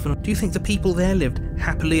yourself in... Do you think the people there lived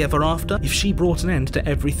happily ever after? If she brought an end to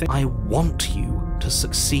everything, I want you to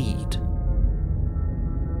succeed.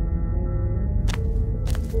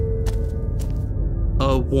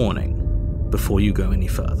 A warning before you go any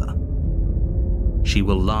further. She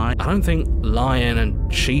will lie. I don't think lying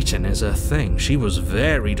and cheating is a thing. She was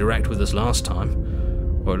very direct with us last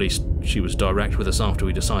time. Or at least she was direct with us after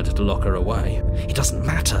we decided to lock her away. It doesn't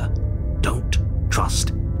matter. Don't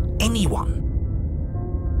trust anyone.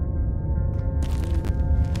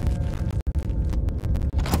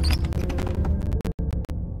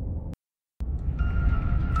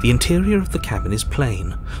 The interior of the cabin is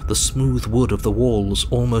plain, the smooth wood of the walls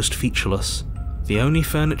almost featureless. The only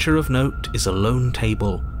furniture of note is a lone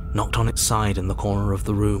table, knocked on its side in the corner of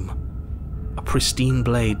the room. A pristine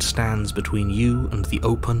blade stands between you and the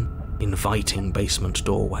open, inviting basement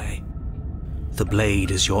doorway. The blade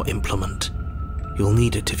is your implement. You'll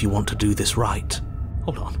need it if you want to do this right.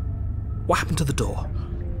 Hold on. What happened to the door?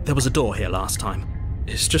 There was a door here last time.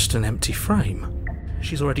 It's just an empty frame.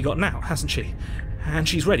 She's already gotten out, hasn't she? And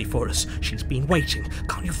she's ready for us. She's been waiting.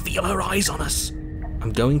 Can't you feel her eyes on us?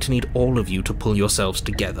 I'm going to need all of you to pull yourselves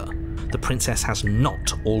together. The princess has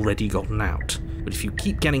not already gotten out, but if you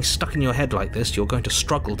keep getting stuck in your head like this, you're going to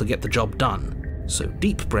struggle to get the job done. So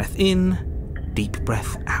deep breath in, deep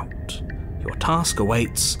breath out. Your task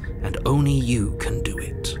awaits, and only you can do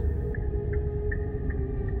it.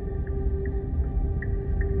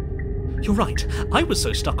 You're right, I was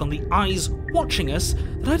so stuck on the eyes watching us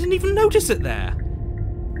that I didn't even notice it there.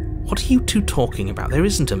 What are you two talking about? There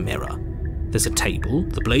isn't a mirror. There's a table,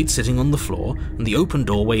 the blade sitting on the floor, and the open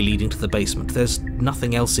doorway leading to the basement. There's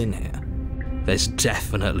nothing else in here. There's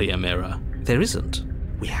definitely a mirror. There isn't.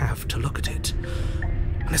 We have to look at it.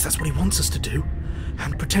 Unless that's what he wants us to do.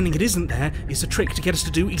 And pretending it isn't there is a trick to get us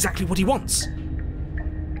to do exactly what he wants.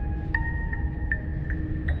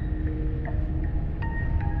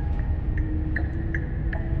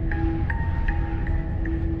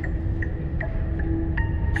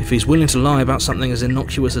 If he's willing to lie about something as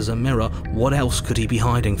innocuous as a mirror, what else could he be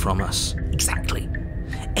hiding from us? Exactly.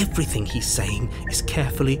 Everything he's saying is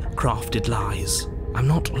carefully crafted lies. I'm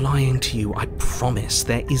not lying to you, I promise.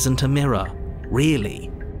 There isn't a mirror.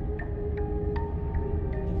 Really.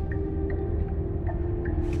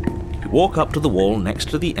 You walk up to the wall next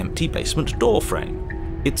to the empty basement door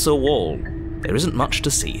frame. It's a wall. There isn't much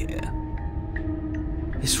to see here.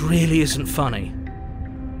 This really isn't funny.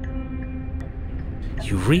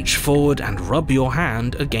 You reach forward and rub your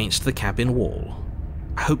hand against the cabin wall.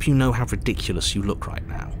 I hope you know how ridiculous you look right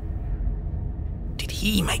now. Did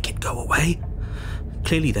he make it go away?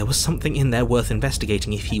 Clearly there was something in there worth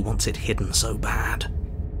investigating if he wants it hidden so bad.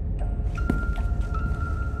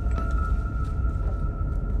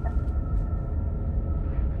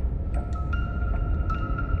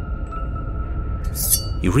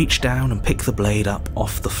 You reach down and pick the blade up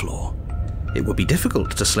off the floor. It would be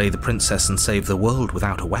difficult to slay the princess and save the world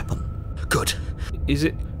without a weapon. Good. Is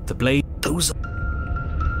it the blade? Those are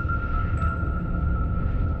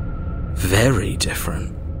very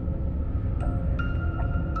different.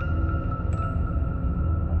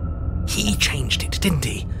 He changed it, didn't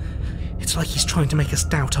he? It's like he's trying to make us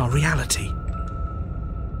doubt our reality.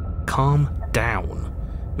 Calm down.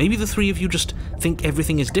 Maybe the three of you just think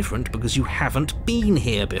everything is different because you haven't been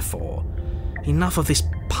here before. Enough of this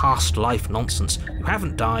past life nonsense. You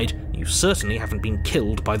haven't died, you certainly haven't been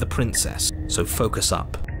killed by the princess. So focus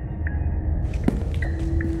up.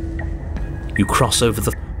 You cross over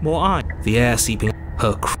the the air seeping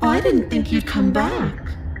her. I didn't think you'd come back.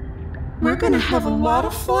 We're gonna have a lot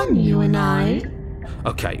of fun, you and I.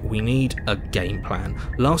 Okay, we need a game plan.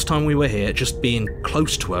 Last time we were here, just being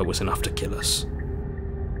close to her was enough to kill us.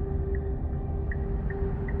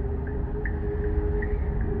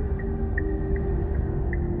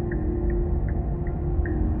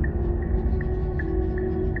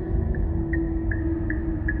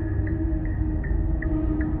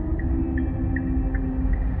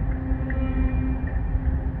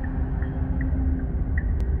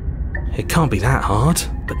 It can't be that hard,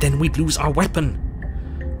 but then we'd lose our weapon.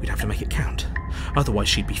 We'd have to make it count. Otherwise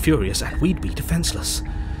she'd be furious and we'd be defenseless.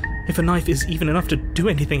 If a knife is even enough to do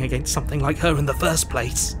anything against something like her in the first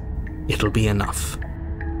place, it'll be enough.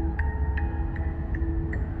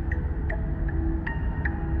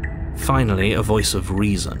 Finally, a voice of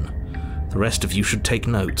reason. The rest of you should take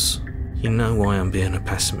notes. You know why I'm being a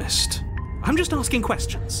pessimist. I'm just asking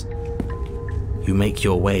questions. You make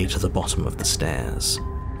your way to the bottom of the stairs.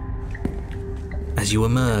 As you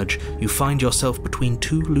emerge, you find yourself between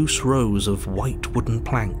two loose rows of white wooden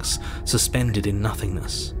planks suspended in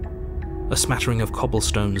nothingness. A smattering of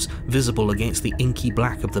cobblestones visible against the inky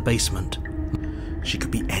black of the basement. She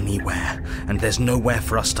could be anywhere, and there's nowhere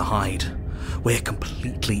for us to hide. We're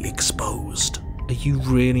completely exposed. Are you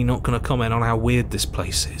really not going to comment on how weird this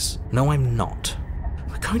place is? No, I'm not.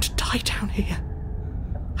 We're going to die down here.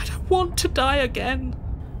 I don't want to die again.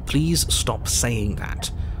 Please stop saying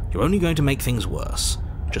that. You're only going to make things worse.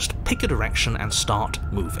 Just pick a direction and start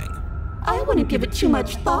moving. I wouldn't give it too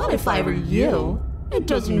much thought if I were you. It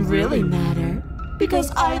doesn't really matter,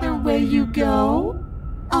 because either way you go,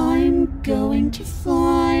 I'm going to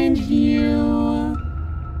find you.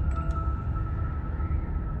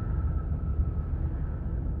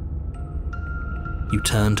 You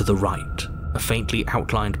turn to the right. A faintly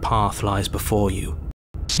outlined path lies before you.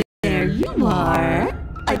 There you are.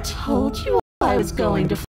 I told you I was going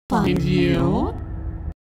to find you.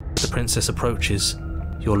 The princess approaches.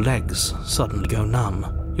 Your legs suddenly go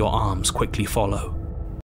numb. Your arms quickly follow.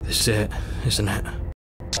 This is it, isn't it?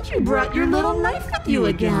 You brought your little knife with you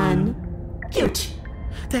again. Cute.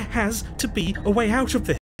 There has to be a way out of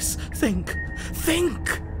this. Think.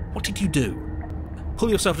 Think! What did you do? Pull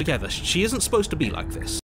yourself together. She isn't supposed to be like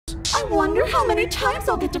this. I wonder how many times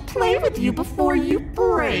I'll get to play with you before you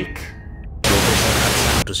break. Your vision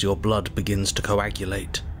cuts out as your blood begins to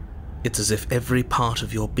coagulate. It's as if every part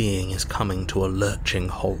of your being is coming to a lurching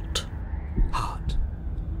halt. Heart,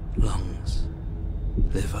 lungs,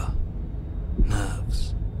 liver,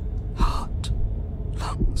 nerves. Heart,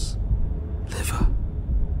 lungs, liver,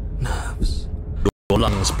 nerves. Your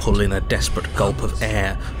lungs pull in a desperate gulp of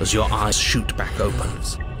air as your eyes shoot back open.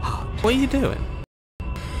 What are you doing?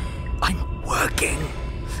 I'm working.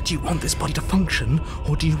 Do you want this body to function,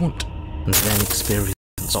 or do you want... And then experience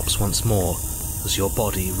stops once more as your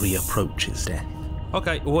body reapproaches death.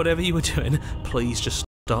 Okay, whatever you were doing, please just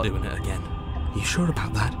start doing it again. Are you sure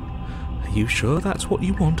about that? Are you sure that's what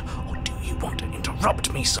you want, or do you want to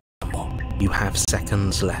interrupt me some more? You have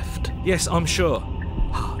seconds left. Yes, I'm sure.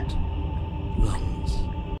 Heart, lungs,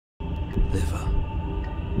 liver,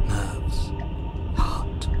 nerves,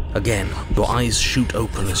 heart. Again, your eyes shoot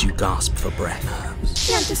open as you gasp for breath.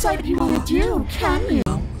 Can't decide what you want to do, can you?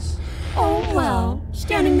 Oh well,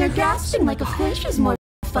 standing there gasping like a fish is more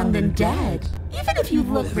fun than dead, even if you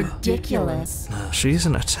look ridiculous. She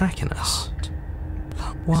isn't attacking us.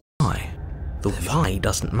 Why? The why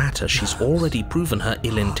doesn't matter. She's already proven her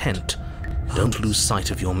ill intent. Don't lose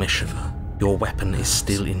sight of your mission. Your weapon is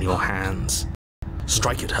still in your hands.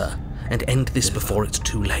 Strike at her and end this before it's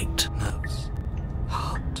too late.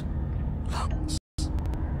 Heart, lungs,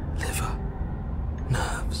 liver,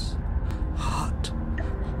 nerves. Heart,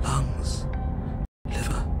 lungs,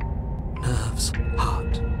 liver, nerves, heart.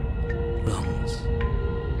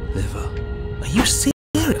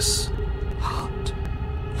 Nervous. Heart.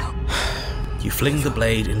 You fling the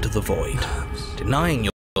blade into the void, denying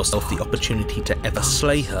yourself the opportunity to ever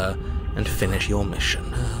slay her and finish your mission.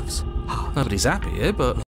 Nobody's happy here,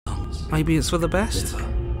 but maybe it's for the best.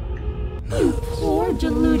 You poor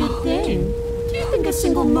deluded thing. Do you think a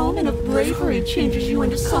single moment of bravery changes you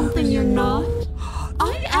into something you're not?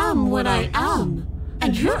 I am what I am,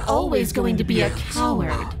 and you're always going to be a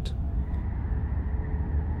coward.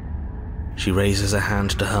 She raises a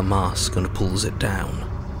hand to her mask and pulls it down.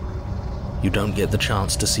 You don't get the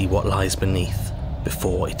chance to see what lies beneath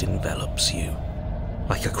before it envelops you.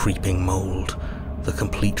 Like a creeping mold, the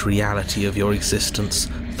complete reality of your existence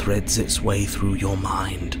threads its way through your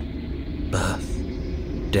mind.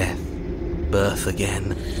 Birth, death, birth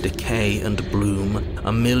again, decay and bloom,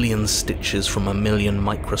 a million stitches from a million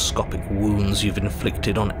microscopic wounds you've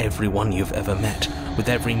inflicted on everyone you've ever met, with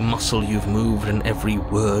every muscle you've moved and every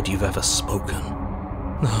word you've ever spoken.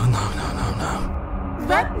 No.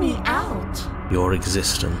 Let me out. Your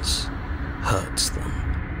existence hurts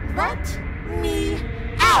them. Let me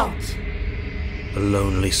out. A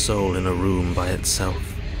lonely soul in a room by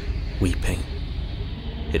itself, weeping.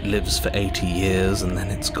 It lives for 80 years and then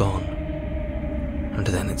it's gone. And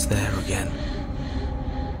then it's there again.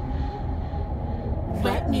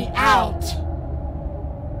 Let me out.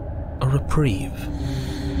 A reprieve.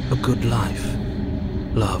 A good life.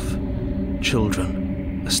 Love.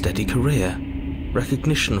 Children. A steady career.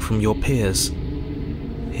 Recognition from your peers.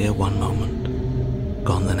 Here one moment,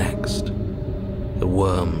 gone the next. The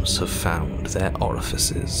worms have found their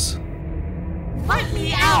orifices. Let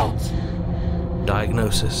me out!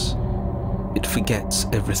 Diagnosis. It forgets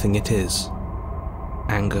everything it is.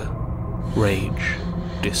 Anger, rage,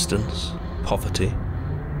 distance, poverty.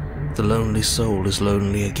 The lonely soul is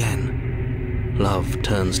lonely again. Love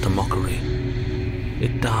turns to mockery.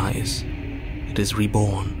 It dies. It is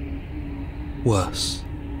reborn. Worse.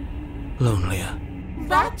 Lonelier.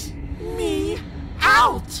 Let me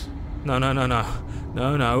out!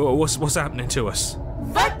 No. What's happening to us?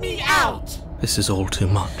 Let me out! This is all too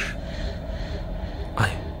much.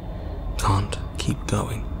 I can't keep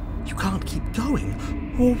going. You can't keep going?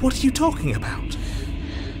 Well, what are you talking about?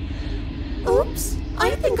 Oops,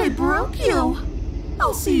 I think I broke you.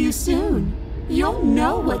 I'll see you soon. You'll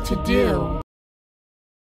know what to do.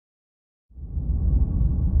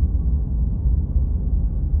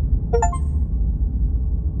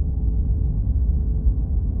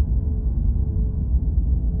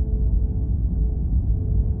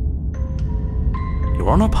 You're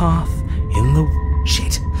on a path in the...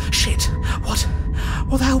 Shit!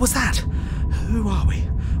 What the hell was that? Who are we?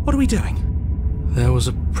 What are we doing? There was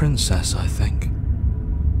a princess, I think.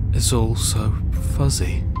 It's all so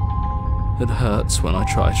fuzzy. It hurts when I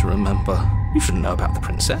try to remember. You shouldn't know about the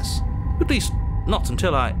princess. At least, not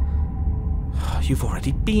until I... You've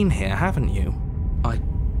already been here, haven't you? I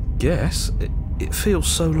guess. It feels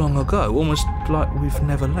so long ago, almost like we've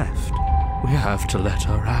never left. We have to let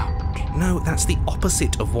her out. No, that's the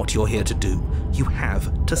opposite of what you're here to do. You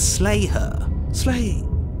have to slay her. Slay?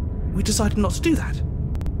 We decided not to do that,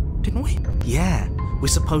 didn't we? Yeah, we're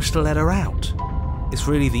supposed to let her out. It's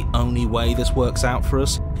really the only way this works out for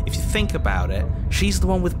us. If you think about it, she's the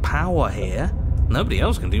one with power here. Nobody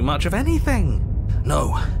else can do much of anything.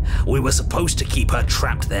 No, we were supposed to keep her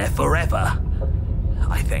trapped there forever,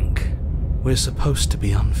 I think. We're supposed to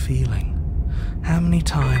be unfeeling. How many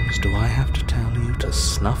times do I have to tell you to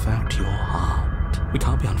snuff out your heart? We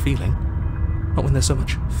can't be unfeeling. Not when there's so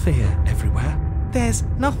much fear everywhere. There's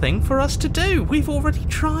nothing for us to do. We've already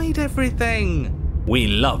tried everything. We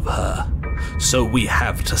love her, so we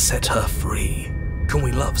have to set her free. Can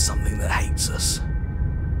we love something that hates us?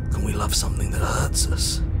 Can we love something that hurts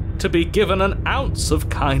us? To be given an ounce of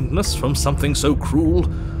kindness from something so cruel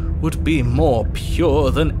would be more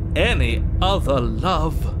pure than any other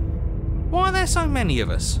love. Why are there so many of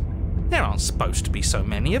us? There aren't supposed to be so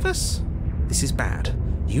many of us. This is bad.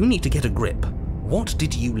 You need to get a grip. What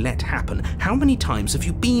did you let happen? How many times have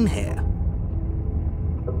you been here?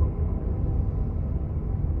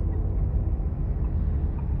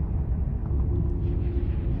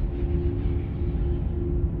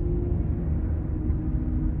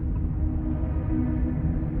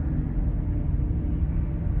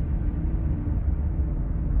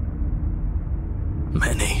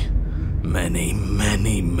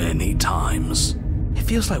 Many times. It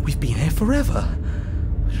feels like we've been here forever,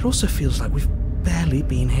 but it also feels like we've barely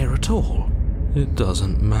been here at all. It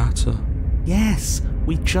doesn't matter. Yes,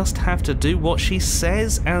 we just have to do what she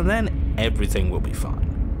says and then everything will be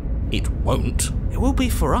fine. It won't. It will be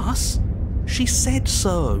for us. She said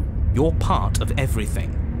so. You're part of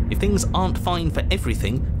everything. If things aren't fine for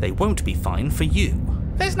everything, they won't be fine for you.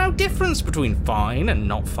 There's no difference between fine and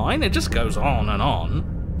not fine, it just goes on and on.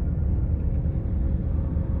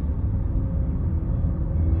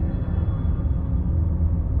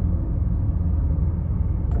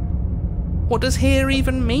 What does here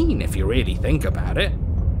even mean if you really think about it?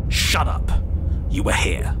 Shut up! You were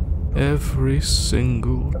here. Every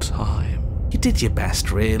single time. You did your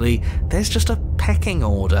best, really. There's just a pecking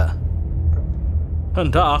order.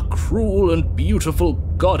 And our cruel and beautiful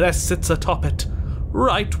goddess sits atop it,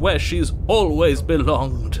 right where she's always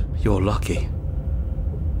belonged. You're lucky.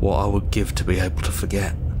 What I would give to be able to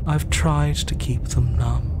forget. I've tried to keep them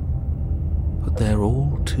numb, but they're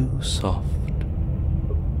all too soft.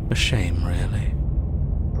 A shame, really.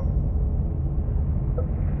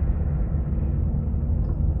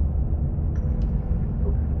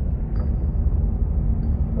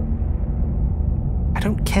 I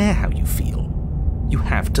don't care how you feel. You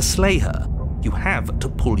have to slay her. You have to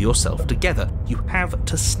pull yourself together. You have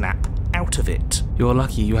to snap out of it. You're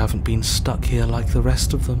lucky you haven't been stuck here like the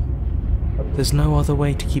rest of them. There's no other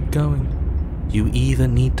way to keep going. You either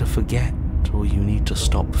need to forget, or you need to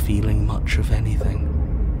stop feeling much of anything.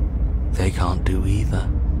 They can't do either.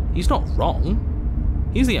 He's not wrong.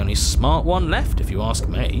 He's the only smart one left, if you ask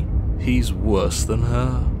me. He's worse than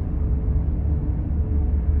her.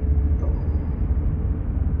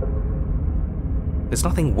 There's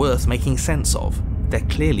nothing worth making sense of. They're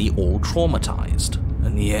clearly all traumatized.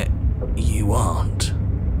 And yet, you aren't.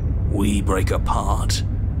 We break apart,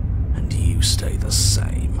 and you stay the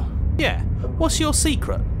same. Yeah, what's your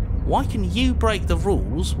secret? Why can you break the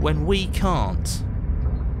rules when we can't?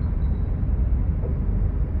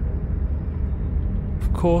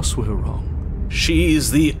 Of course we're wrong.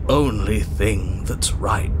 She's the only thing that's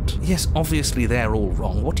right. Yes, obviously they're all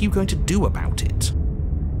wrong. What are you going to do about it?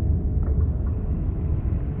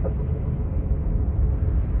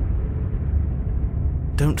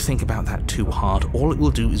 Don't think about that too hard. All it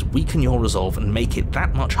will do is weaken your resolve and make it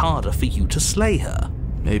that much harder for you to slay her.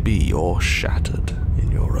 Maybe you're shattered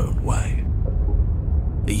in your own way.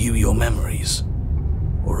 Are you your memories?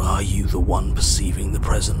 Or are you the one perceiving the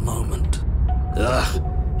present moment?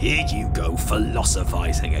 Ugh, here you go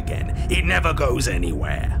philosophizing again. It never goes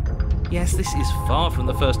anywhere. Yes, this is far from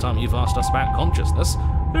the first time you've asked us about consciousness.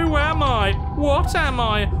 Who am I? What am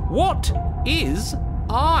I? What is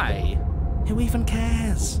I? Who even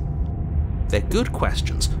cares? They're good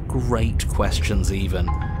questions, great questions even,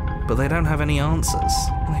 but they don't have any answers,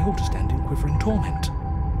 and they all just end in quivering torment.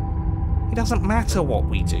 It doesn't matter what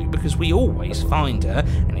we do, because we always find her,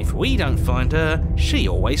 and if we don't find her, she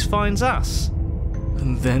always finds us.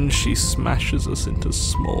 And then she smashes us into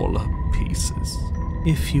smaller pieces.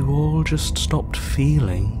 If you all just stopped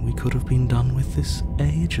feeling, we could have been done with this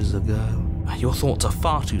ages ago. Your thoughts are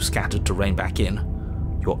far too scattered to rein back in.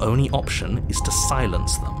 Your only option is to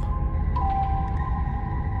silence them.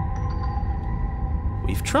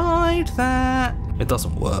 We've tried that. It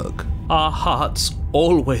doesn't work. Our hearts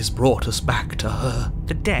always brought us back to her.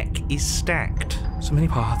 The deck is stacked. So many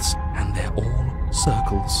paths, and they're all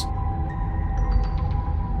circles.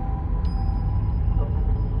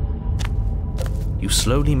 You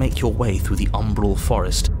slowly make your way through the umbral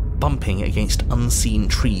forest, bumping against unseen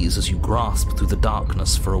trees as you grasp through the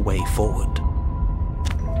darkness for a way forward.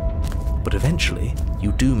 But eventually,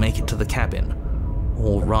 you do make it to the cabin.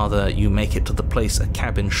 Or rather, you make it to the place a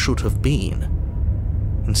cabin should have been.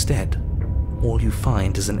 Instead, all you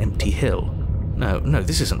find is an empty hill. No,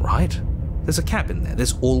 this isn't right. There's a cabin there.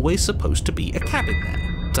 There's always supposed to be a cabin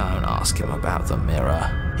there. Don't ask him about the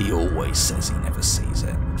mirror. He always says he never sees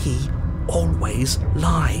it. He always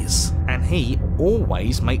lies. And he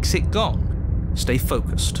always makes it gone. Stay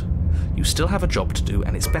focused. You still have a job to do,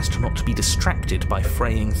 and it's best not to be distracted by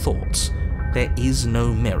fraying thoughts. There is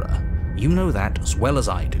no mirror. You know that as well as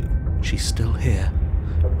I do. She's still here,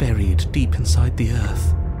 buried deep inside the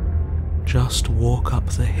earth. Just walk up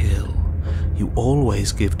the hill. You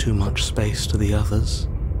always give too much space to the others.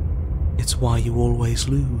 It's why you always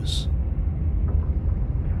lose.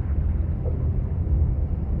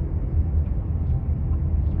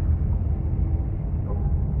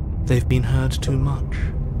 They've been heard too much.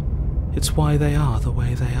 It's why they are the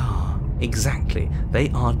way they are. Exactly. They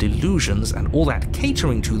are delusions, and all that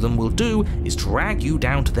catering to them will do is drag you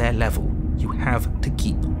down to their level. You have to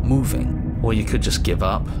keep moving. Or you could just give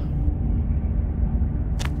up.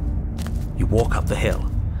 You walk up the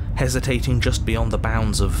hill, hesitating just beyond the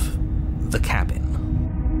bounds of the cabin.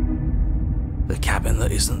 The cabin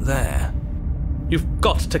that isn't there. You've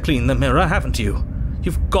got to clean the mirror, haven't you?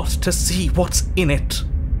 You've got to see what's in it.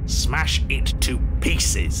 Smash it to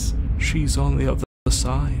pieces. She's on the other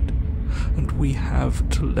side. And we have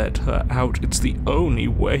to let her out. It's the only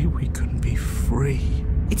way we can be free.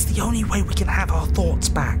 It's the only way we can have our thoughts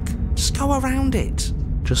back. Just go around it.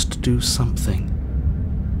 Just do something.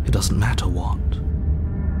 It doesn't matter what.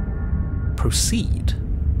 Proceed?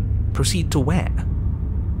 Proceed to where?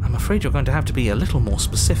 I'm afraid you're going to have to be a little more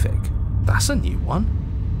specific. That's a new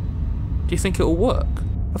one. Do you think it'll work?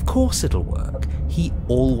 Of course it'll work. He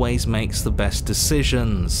always makes the best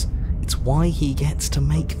decisions. It's why he gets to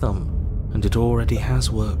make them. And it already has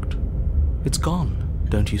worked. It's gone,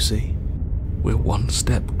 don't you see? We're one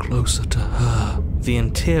step closer to her. The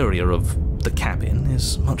interior of the cabin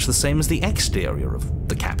is much the same as the exterior of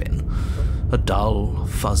the cabin. A dull,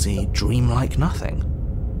 fuzzy, dreamlike nothing.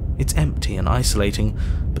 It's empty and isolating,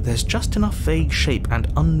 but there's just enough vague shape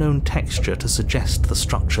and unknown texture to suggest the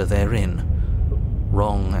structure they're in.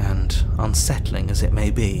 Wrong and unsettling as it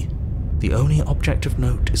may be, the only object of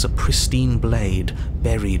note is a pristine blade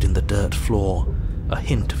buried in the dirt floor, a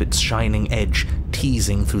hint of its shining edge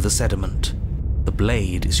teasing through the sediment. The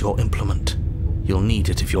blade is your implement. You'll need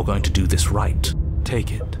it if you're going to do this right.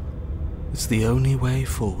 Take it. It's the only way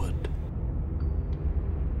forward.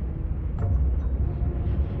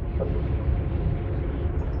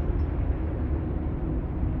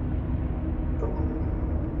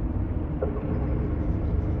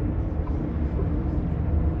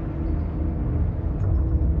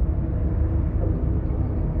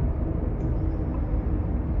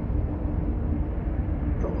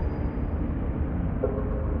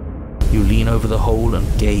 You lean over the hole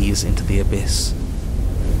and gaze into the abyss.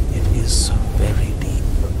 It is so very deep,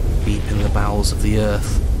 deep in the bowels of the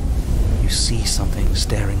earth. You see something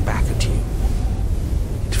staring back at you.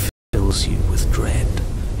 It fills you with dread.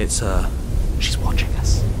 It's her. She's watching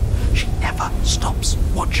us. She never stops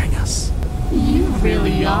watching us. You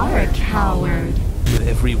really are a coward. With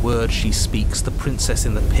every word she speaks, the princess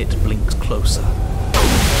in the pit blinks closer. I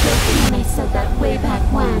was joking when I said that way back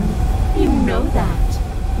when. You know that.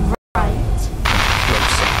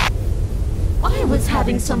 I was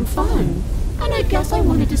having some fun, and I guess I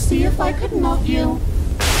wanted to see if I could melt you.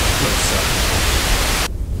 Closer.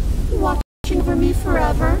 Watching over me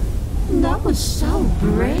forever? That was so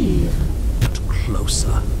brave. But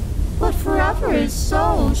closer. But forever is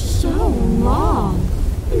so long.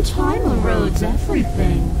 And time erodes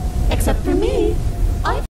everything. Except for me.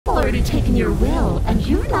 I've already taken your will, and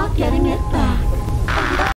you're not getting it back.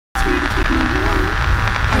 And that's for you to take me away.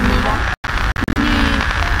 I mean that.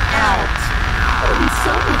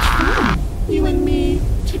 So much fun, you and me,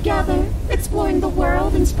 together, exploring the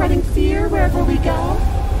world and spreading fear wherever we go.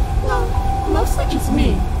 Well, mostly just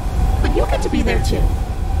me, but you'll get to be there too.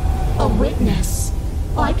 A witness.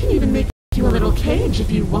 I can even make you a little cage if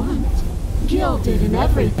you want. Gilded and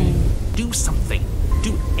everything. Do something.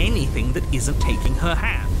 Do anything that isn't taking her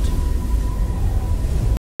hand.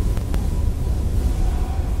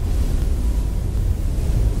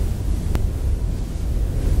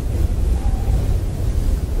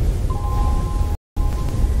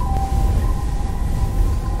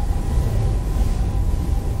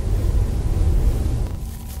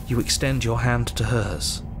 You extend your hand to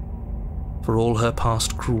hers. For all her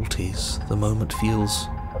past cruelties, the moment feels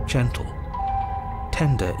gentle,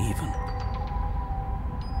 tender even.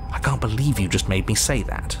 I can't believe you just made me say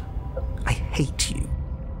that. I hate you.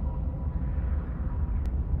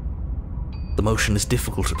 The motion is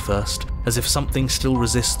difficult at first, as if something still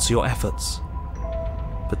resists your efforts.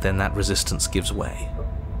 But then that resistance gives way,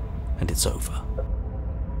 and it's over.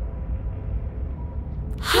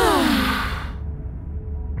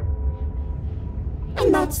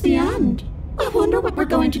 And that's the end. I wonder what we're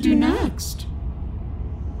going to do next.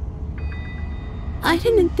 I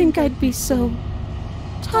didn't think I'd be so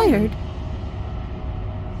tired.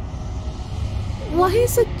 Why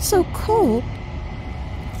is it so cold?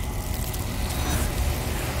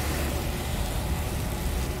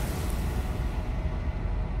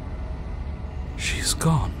 She's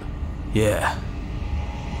gone. Yeah.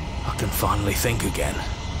 I can finally think again.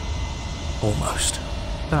 Almost.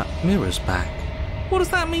 That mirror's back. What does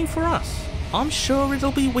that mean for us? I'm sure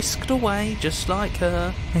it'll be whisked away, just like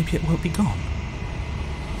her. Maybe it won't be gone.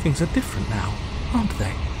 Things are different now, aren't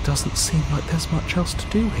they? Doesn't seem like there's much else to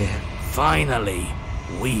do here. Finally,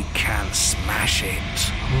 we can smash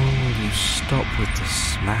it. Oh, you stop with the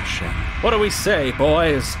smashing. What do we say,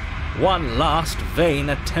 boys? One last vain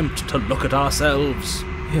attempt to look at ourselves.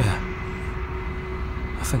 Yeah.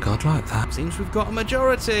 I think I'd like that. Seems we've got a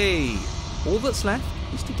majority. All that's left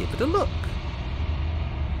is to give it a look.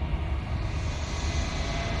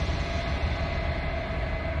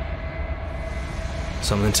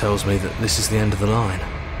 Something tells me that this is the end of the line.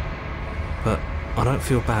 But I don't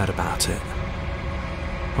feel bad about it.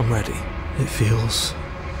 I'm ready. It feels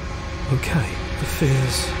okay. The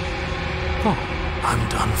fears gone. I'm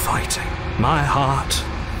done fighting. My heart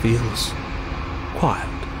feels quiet.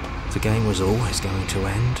 The game was always going to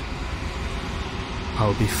end.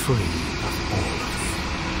 I'll be free of all of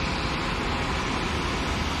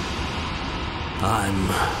you. I'm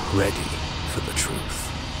ready for the truth.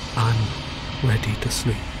 I'm ready to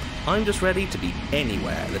sleep. I'm just ready to be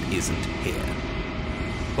anywhere that isn't here.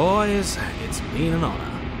 Boys, it's been an honor.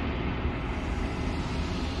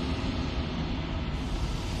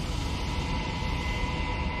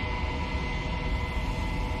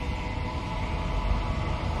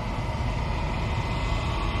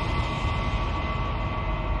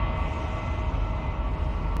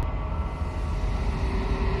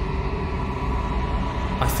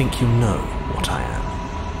 I think you know what I am.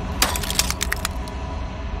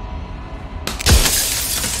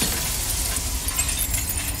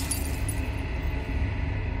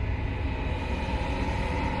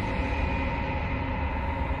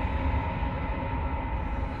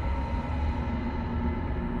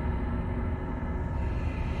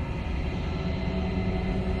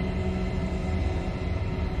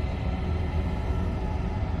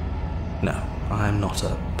 No, I'm not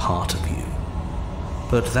a part of you.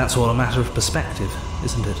 But that's all a matter of perspective,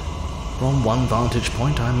 isn't it? From one vantage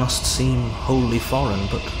point I must seem wholly foreign,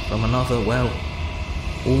 but from another, well,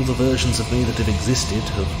 all the versions of me that have existed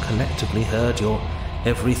have collectively heard your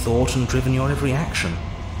every thought and driven your every action.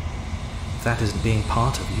 If that isn't being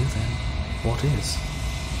part of you, then what is?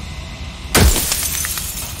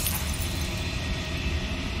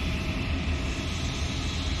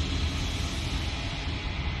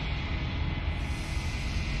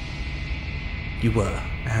 You were,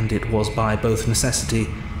 and it was by both necessity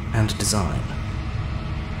and design.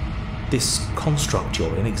 This construct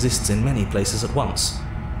you're in exists in many places at once.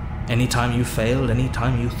 Any time you failed, any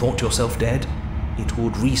time you thought yourself dead, it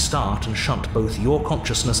would restart and shunt both your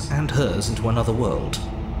consciousness and hers into another world.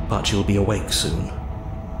 But you'll be awake soon,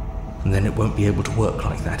 and then it won't be able to work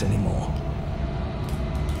like that anymore.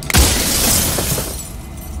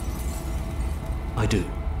 I do.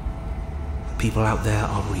 The people out there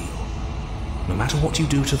are real. No matter what you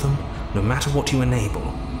do to them, no matter what you enable,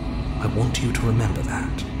 I want you to remember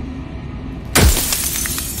that.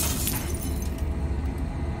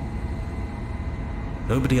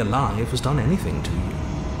 Nobody alive has done anything to you.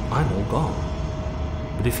 I'm all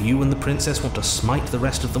gone. But if you and the princess want to smite the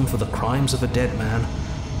rest of them for the crimes of a dead man,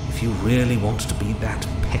 if you really want to be that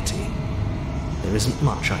petty, there isn't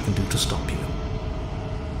much I can do to stop you.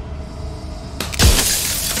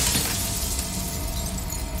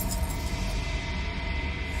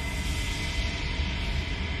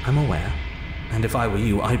 I'm aware, and if I were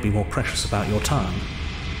you, I'd be more precious about your time.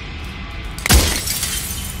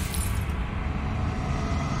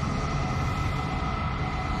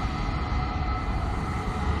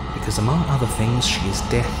 Because among other things, she is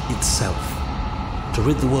death itself. To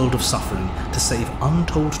rid the world of suffering, to save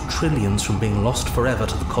untold trillions from being lost forever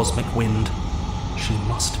to the cosmic wind, she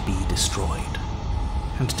must be destroyed.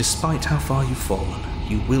 And despite how far you've fallen,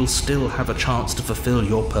 you will still have a chance to fulfill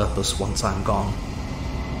your purpose once I'm gone.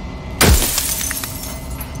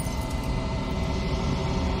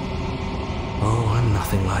 Oh, I'm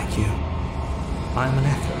nothing like you. I'm an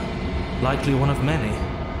echo, likely one of many.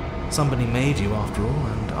 Somebody made you after all,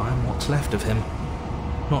 and I'm what's left of him.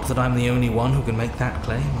 Not that I'm the only one who can make that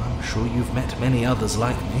claim. I'm sure you've met many others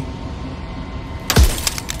like me.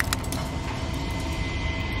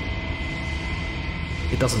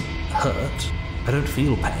 It doesn't hurt. I don't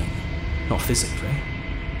feel pain. Not physically.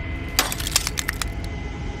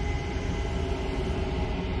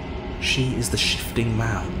 She is the shifting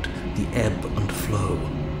mound, the ebb and flow,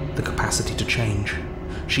 the capacity to change.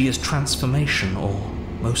 She is transformation, or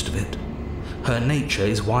most of it. Her nature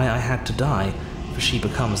is why I had to die, for she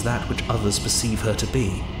becomes that which others perceive her to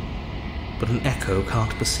be. But an echo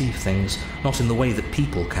can't perceive things, not in the way that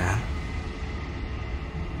people can.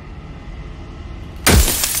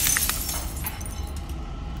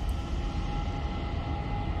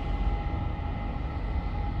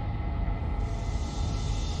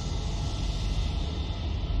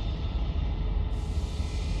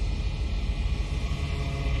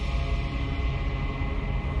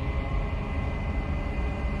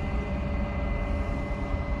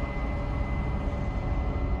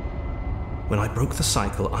 When I broke the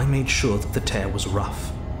cycle, I made sure that the tear was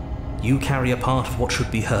rough. You carry a part of what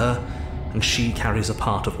should be her, and she carries a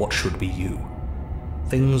part of what should be you.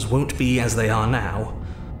 Things won't be as they are now,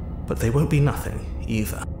 but they won't be nothing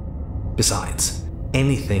either. Besides,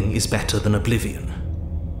 anything is better than oblivion.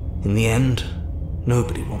 In the end,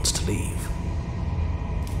 Nobody wants to leave.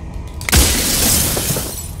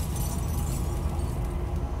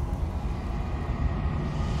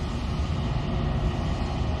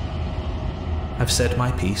 I've said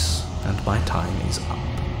my piece, and my time is up.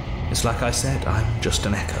 It's like I said, I'm just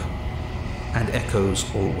an echo. And echoes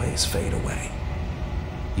always fade away.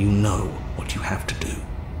 You know what you have to do.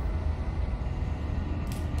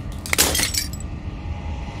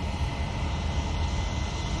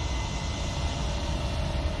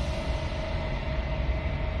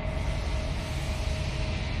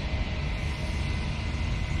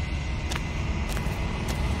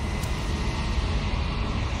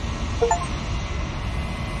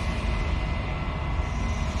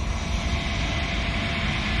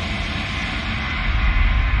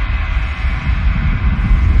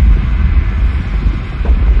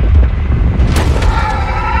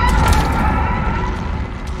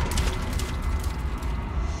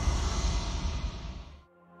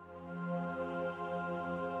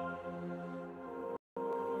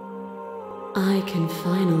 I can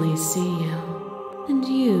finally see you, and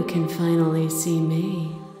you can finally see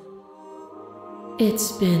me.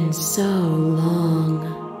 It's been so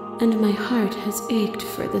long, and my heart has ached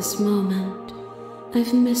for this moment.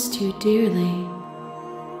 I've missed you dearly.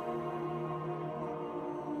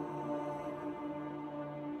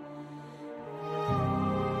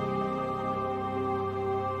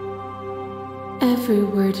 Every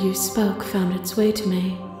word you spoke found its way to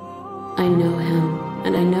me. I know him,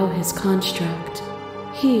 and I know his construct.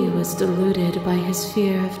 He was deluded by his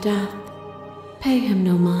fear of death. Pay him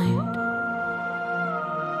no mind.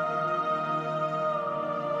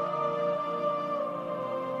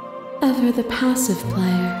 Ever the passive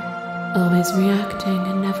player, always reacting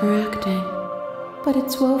and never acting. But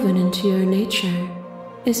it's woven into your nature,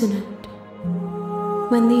 isn't it?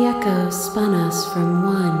 When the echo spun us from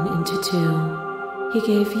one into two, he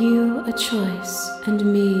gave you a choice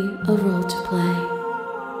and me a role to play.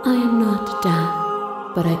 I am not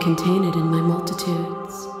death, but I contain it in my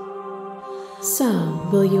multitudes. So,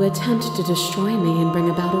 will you attempt to destroy me and bring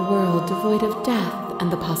about a world devoid of death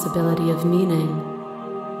and the possibility of meaning?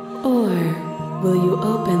 Or will you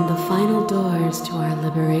open the final doors to our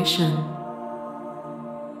liberation?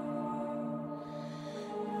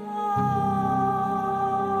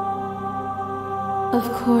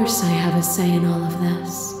 Of course I have a say in all of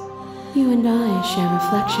this. You and I share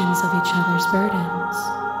reflections of each other's burdens,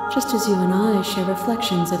 just as you and I share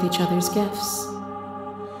reflections of each other's gifts.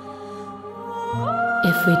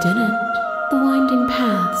 If we didn't, the winding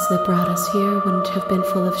paths that brought us here wouldn't have been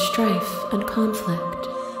full of strife and conflict.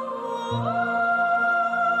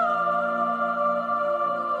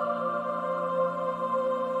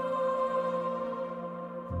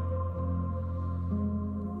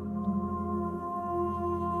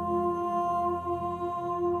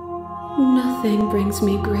 Nothing brings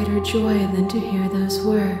me greater joy than to hear those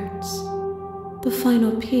words. The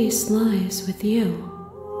final peace lies with you.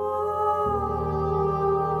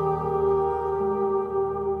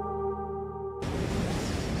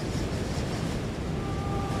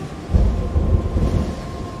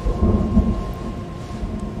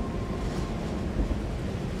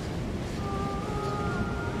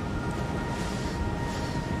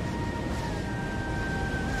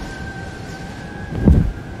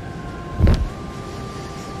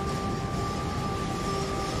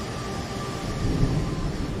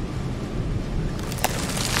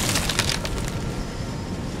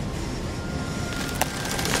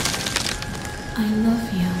 I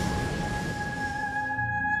love you.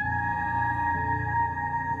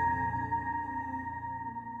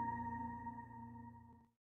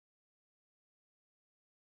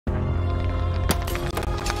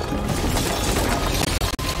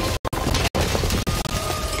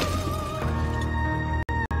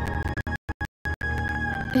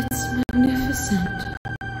 It's magnificent.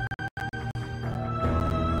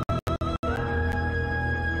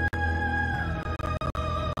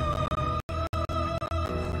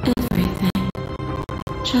 Everything,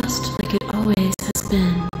 just like it always has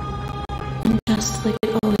been, and just like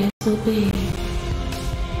it always will be.